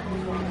 You too.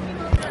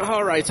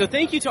 All right, so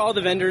thank you to all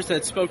the vendors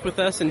that spoke with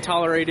us and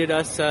tolerated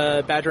us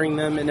badgering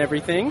them and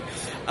everything.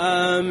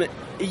 So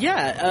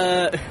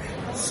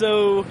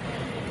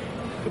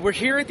we're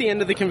here at the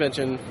end of the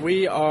convention.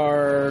 We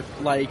are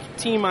like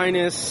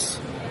T-minus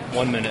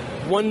 1 minute.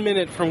 1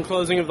 minute from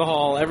closing of the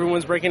hall.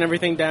 Everyone's breaking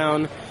everything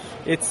down.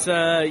 It's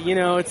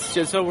it's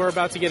just so we're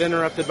about to get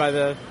interrupted by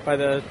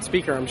the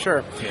speaker, I'm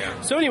sure.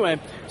 Yeah. So anyway,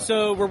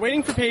 we're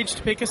waiting for Paige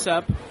to pick us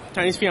up,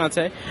 Tiny's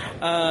fiance,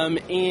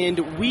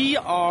 and we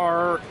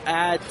are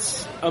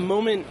at a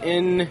moment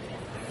in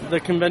the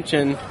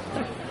convention.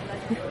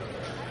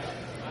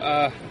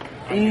 No,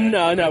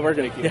 we're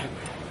gonna keep. Yeah.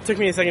 It took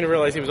me a second to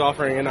realize he was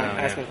offering and not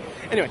asking.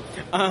 Anyway,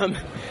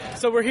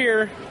 so we're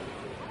here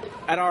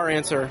at our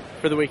answer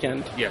for the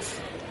weekend. Yes.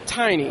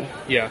 Tiny.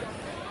 Yeah.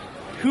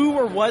 Who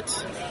or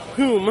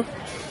whom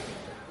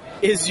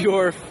is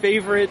your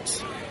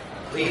favorite?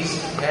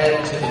 Please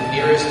head to the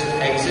nearest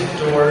exit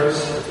doors.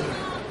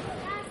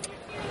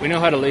 We know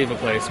how to leave a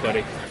place,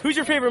 buddy. Who's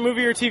your favorite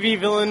movie or TV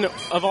villain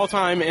of all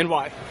time and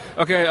why?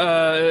 Okay,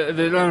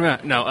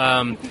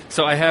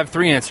 so I have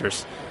 3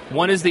 answers.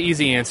 One is the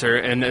easy answer,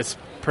 and it's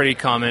pretty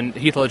common.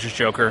 Heath Ledger's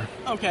Joker.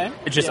 Okay.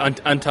 It's just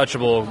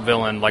untouchable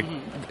villain, like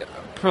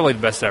probably the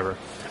best ever.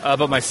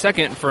 But my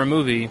second for a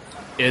movie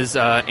is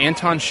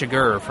Anton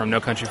Chigurh from No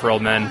Country for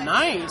Old Men.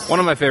 Nice. One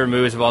of my favorite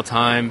movies of all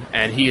time,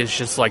 and he is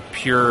just like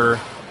pure,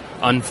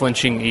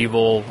 unflinching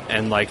evil,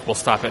 and like will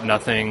stop at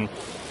nothing,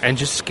 and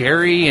just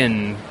scary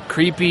and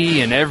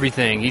creepy and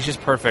everything. He's just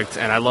perfect,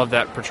 and I love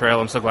that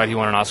portrayal. I'm so glad he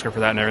won an Oscar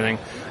for that and everything.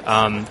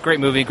 Great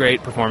movie,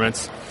 great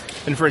performance.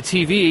 And for a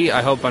TV,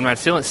 I hope I'm not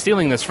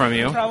stealing this from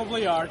you. You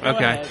probably are. Go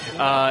Okay.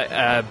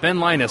 ahead. Ben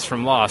Linus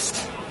from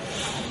Lost.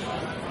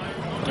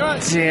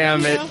 Good.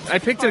 Damn it. I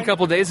picked it a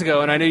couple days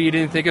ago, and I knew you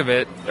didn't think of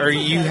it. Or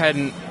you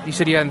hadn't. You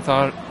said you hadn't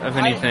thought of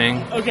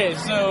anything. Okay,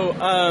 so,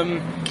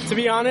 to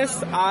be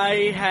honest,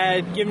 I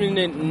had given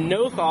it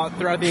no thought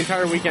throughout the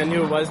entire weekend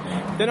who it was.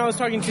 Then I was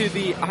talking to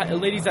the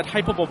ladies at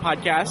Hypable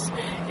podcast,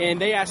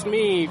 and they asked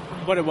me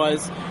what it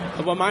was,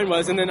 what mine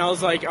was, and then I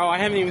was like, oh, I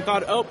haven't even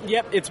thought, oh,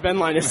 yep, it's Ben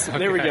Linus. Okay.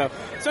 There we go.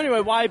 So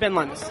anyway, why Ben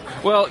Linus?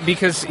 Well,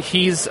 because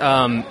he's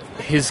so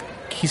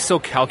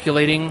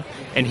calculating,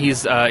 and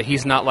he's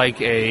not like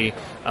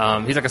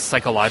he's like a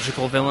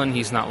psychological villain.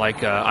 He's not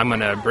like I'm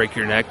gonna break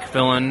your neck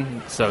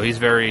villain. So he's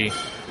very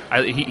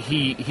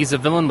he's a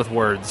villain with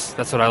words.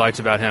 That's what I liked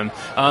about him.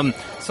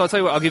 So I'll tell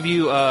you what. I'll give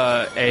you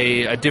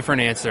a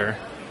different answer.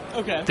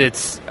 Okay.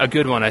 That's a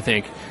good one, I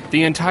think.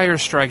 The entire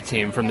strike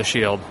team from The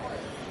Shield.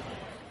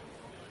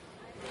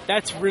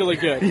 That's really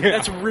good. Yeah.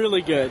 That's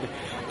really good.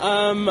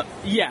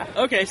 Yeah.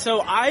 Okay. So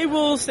I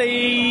will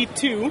say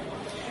two.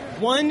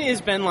 One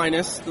is Ben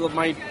Linus,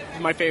 my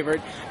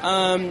favorite,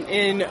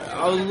 and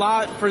a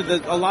lot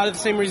of the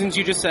same reasons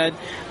you just said,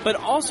 but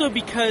also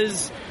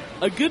because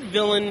a good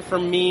villain for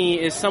me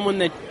is someone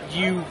that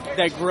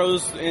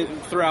grows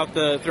throughout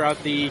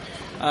the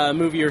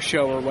movie or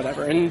show or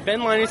whatever. And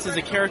Ben Linus is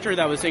a character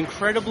that was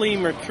incredibly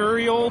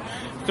mercurial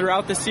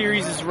throughout the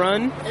series'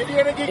 run,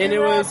 and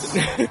it was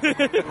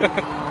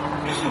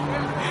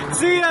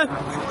see ya.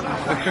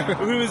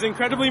 Who was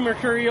incredibly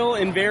mercurial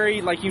and very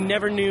you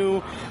never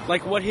knew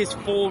what his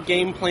full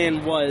game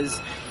plan was,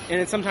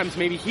 and sometimes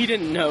maybe he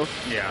didn't know.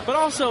 Yeah. But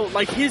also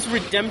his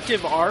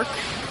redemptive arc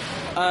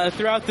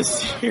throughout the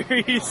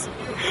series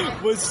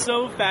was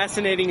so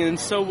fascinating and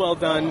so well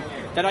done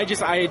that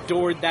I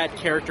adored that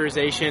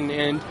characterization,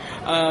 and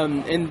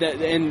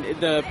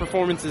the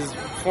performance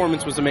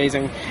was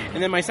amazing.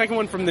 And then my second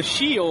one from The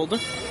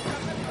Shield,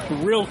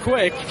 real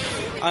quick,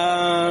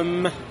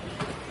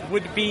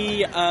 would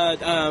be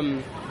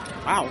the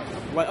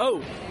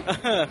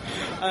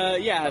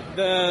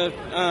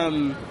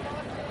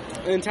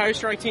entire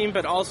strike team,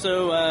 but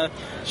also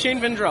Shane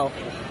Vendrell.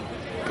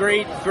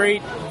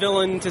 Great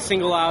villain to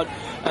single out,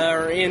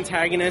 or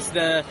antagonist.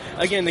 The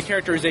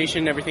characterization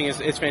and everything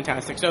is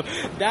fantastic. So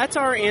that's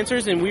our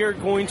answers, and we are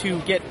going to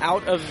get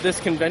out of this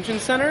convention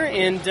center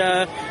and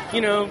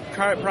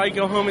probably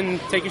go home and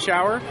take a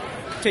shower.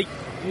 Take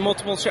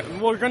multiple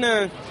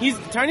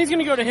Tiny's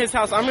gonna go to his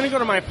house. I'm gonna go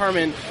to my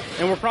apartment,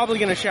 and we're probably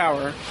gonna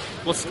shower.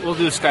 We'll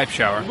do a Skype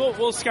shower.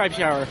 We'll Skype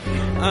shower.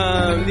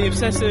 The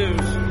obsessive.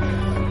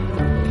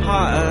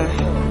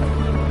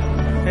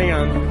 Hang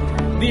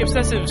on. The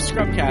obsessive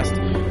Scrubcast.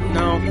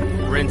 No.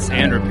 Rinse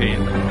and repeat.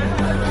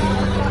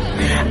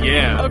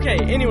 Yeah. Okay.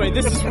 Anyway,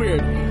 this is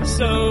weird.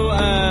 So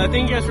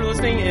thank you guys for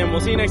listening, and we'll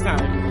see you next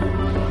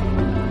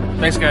time.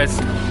 Thanks, guys.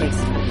 Thanks.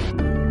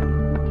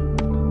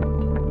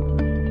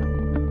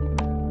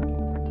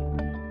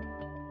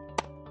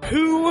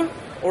 Who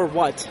or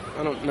what,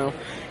 I don't know,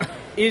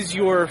 is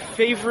your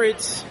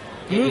favorite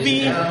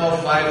movie? It is now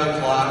 5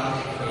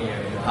 o'clock,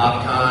 and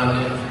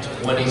PopCon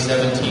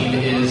 2017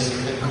 is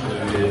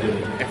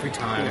concluded. Every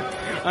time.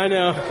 I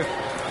know.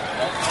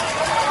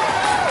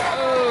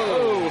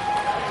 Oh.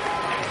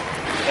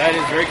 That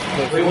is very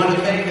cool. We want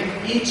to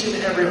thank each and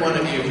every one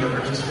of you for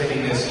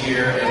participating this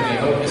year, and we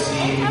hope to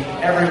see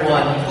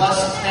everyone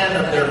plus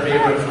 10 of their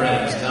favorite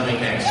friends coming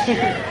next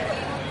year.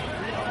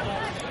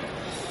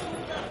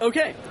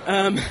 Okay.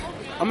 I'm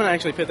going to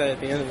actually put that at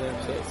the end of the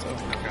episode. So.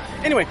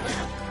 Anyway.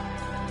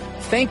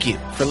 Thank you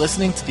for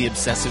listening to The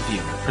Obsessive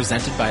Viewer,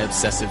 presented by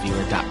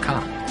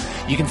ObsessiveViewer.com.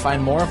 You can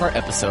find more of our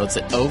episodes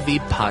at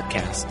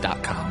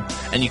ovpodcast.com,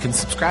 and you can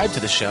subscribe to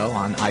the show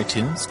on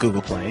iTunes,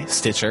 Google Play,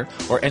 Stitcher,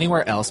 or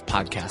anywhere else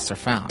podcasts are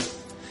found.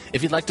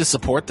 If you'd like to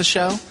support the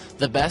show,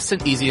 the best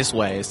and easiest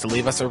way is to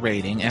leave us a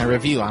rating and a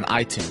review on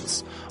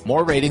iTunes.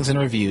 More ratings and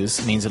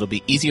reviews means it'll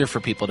be easier for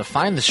people to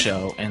find the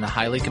show in the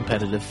highly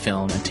competitive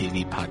film and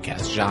TV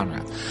podcast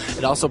genre.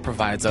 It also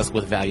provides us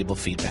with valuable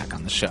feedback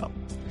on the show.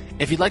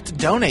 If you'd like to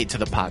donate to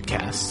the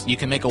podcast, you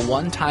can make a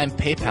one-time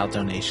PayPal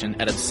donation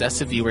at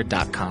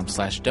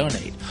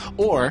obsessiveviewer.com/donate,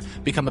 or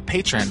become a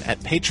patron at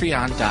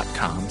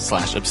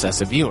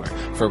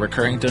patreon.com/obsessiveviewer for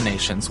recurring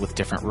donations with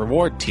different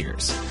reward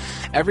tiers.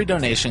 Every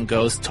donation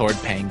goes toward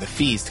paying the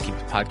fees to keep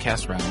the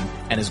podcast running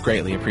and is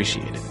greatly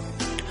appreciated.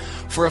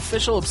 For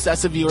official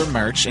Obsessive Viewer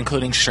merch,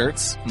 including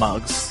shirts,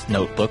 mugs,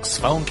 notebooks,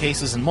 phone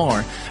cases, and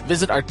more,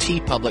 visit our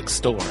TeePublic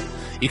store.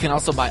 You can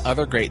also buy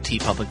other great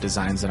TeePublic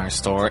designs in our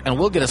store, and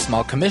we'll get a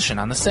small commission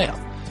on the sale.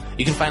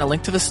 You can find a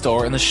link to the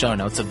store in the show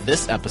notes of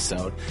this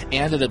episode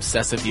and at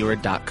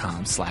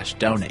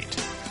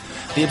obsessiveviewer.com/donate.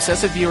 The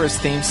Obsessive Viewer's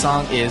theme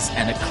song is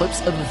An Eclipse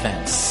of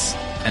Events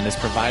and is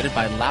provided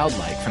by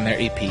Loudlike from their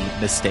EP,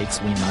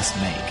 Mistakes We Must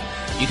Make.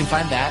 You can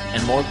find that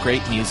and more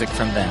great music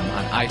from them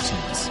on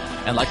iTunes,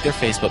 and like their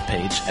Facebook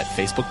page at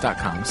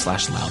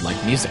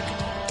facebook.com/loudlikemusic.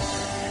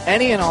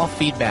 Any and all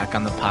feedback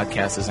on the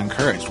podcast is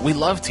encouraged. We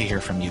love to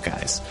hear from you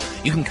guys.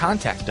 You can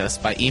contact us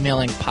by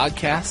emailing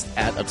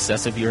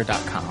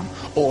podcast@obsessiveviewer.com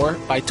or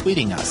by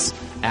tweeting us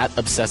at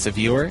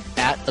obsessiveviewer,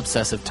 at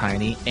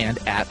obsessivetiny, and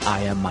at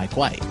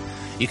IamMikeWhite.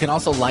 You can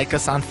also like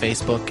us on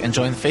Facebook and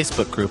join the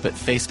Facebook group at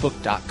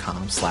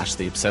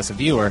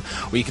facebook.com/theobsessiveviewer,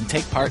 where you can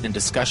take part in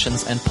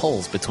discussions and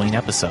polls between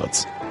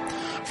episodes.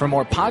 For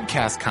more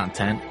podcast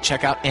content,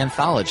 check out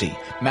Anthology,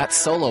 Matt's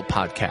solo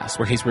podcast,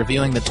 where he's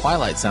reviewing The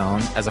Twilight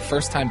Zone as a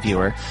first-time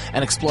viewer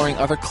and exploring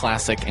other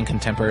classic and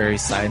contemporary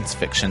science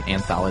fiction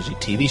anthology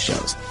TV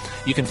shows.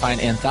 You can find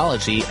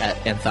Anthology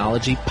at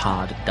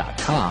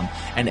anthologypod.com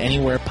and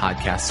anywhere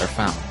podcasts are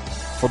found.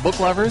 For book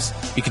lovers,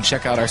 you can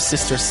check out our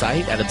sister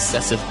site at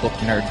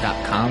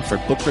obsessivebooknerd.com for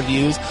book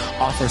reviews,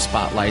 author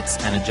spotlights,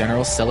 and a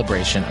general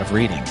celebration of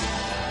reading.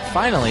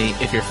 Finally,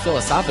 if you're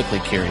philosophically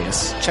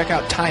curious, check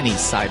out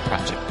Tiny's side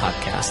project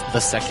podcast, The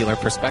Secular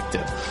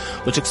Perspective,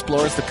 which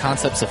explores the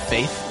concepts of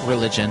faith,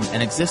 religion,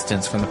 and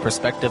existence from the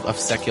perspective of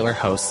secular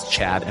hosts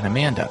Chad and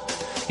Amanda.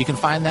 You can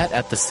find that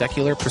at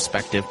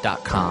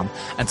thesecularperspective.com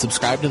and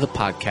subscribe to the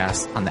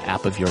podcast on the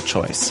app of your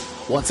choice.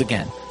 Once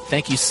again,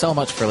 thank you so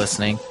much for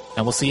listening,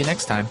 and we'll see you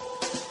next time.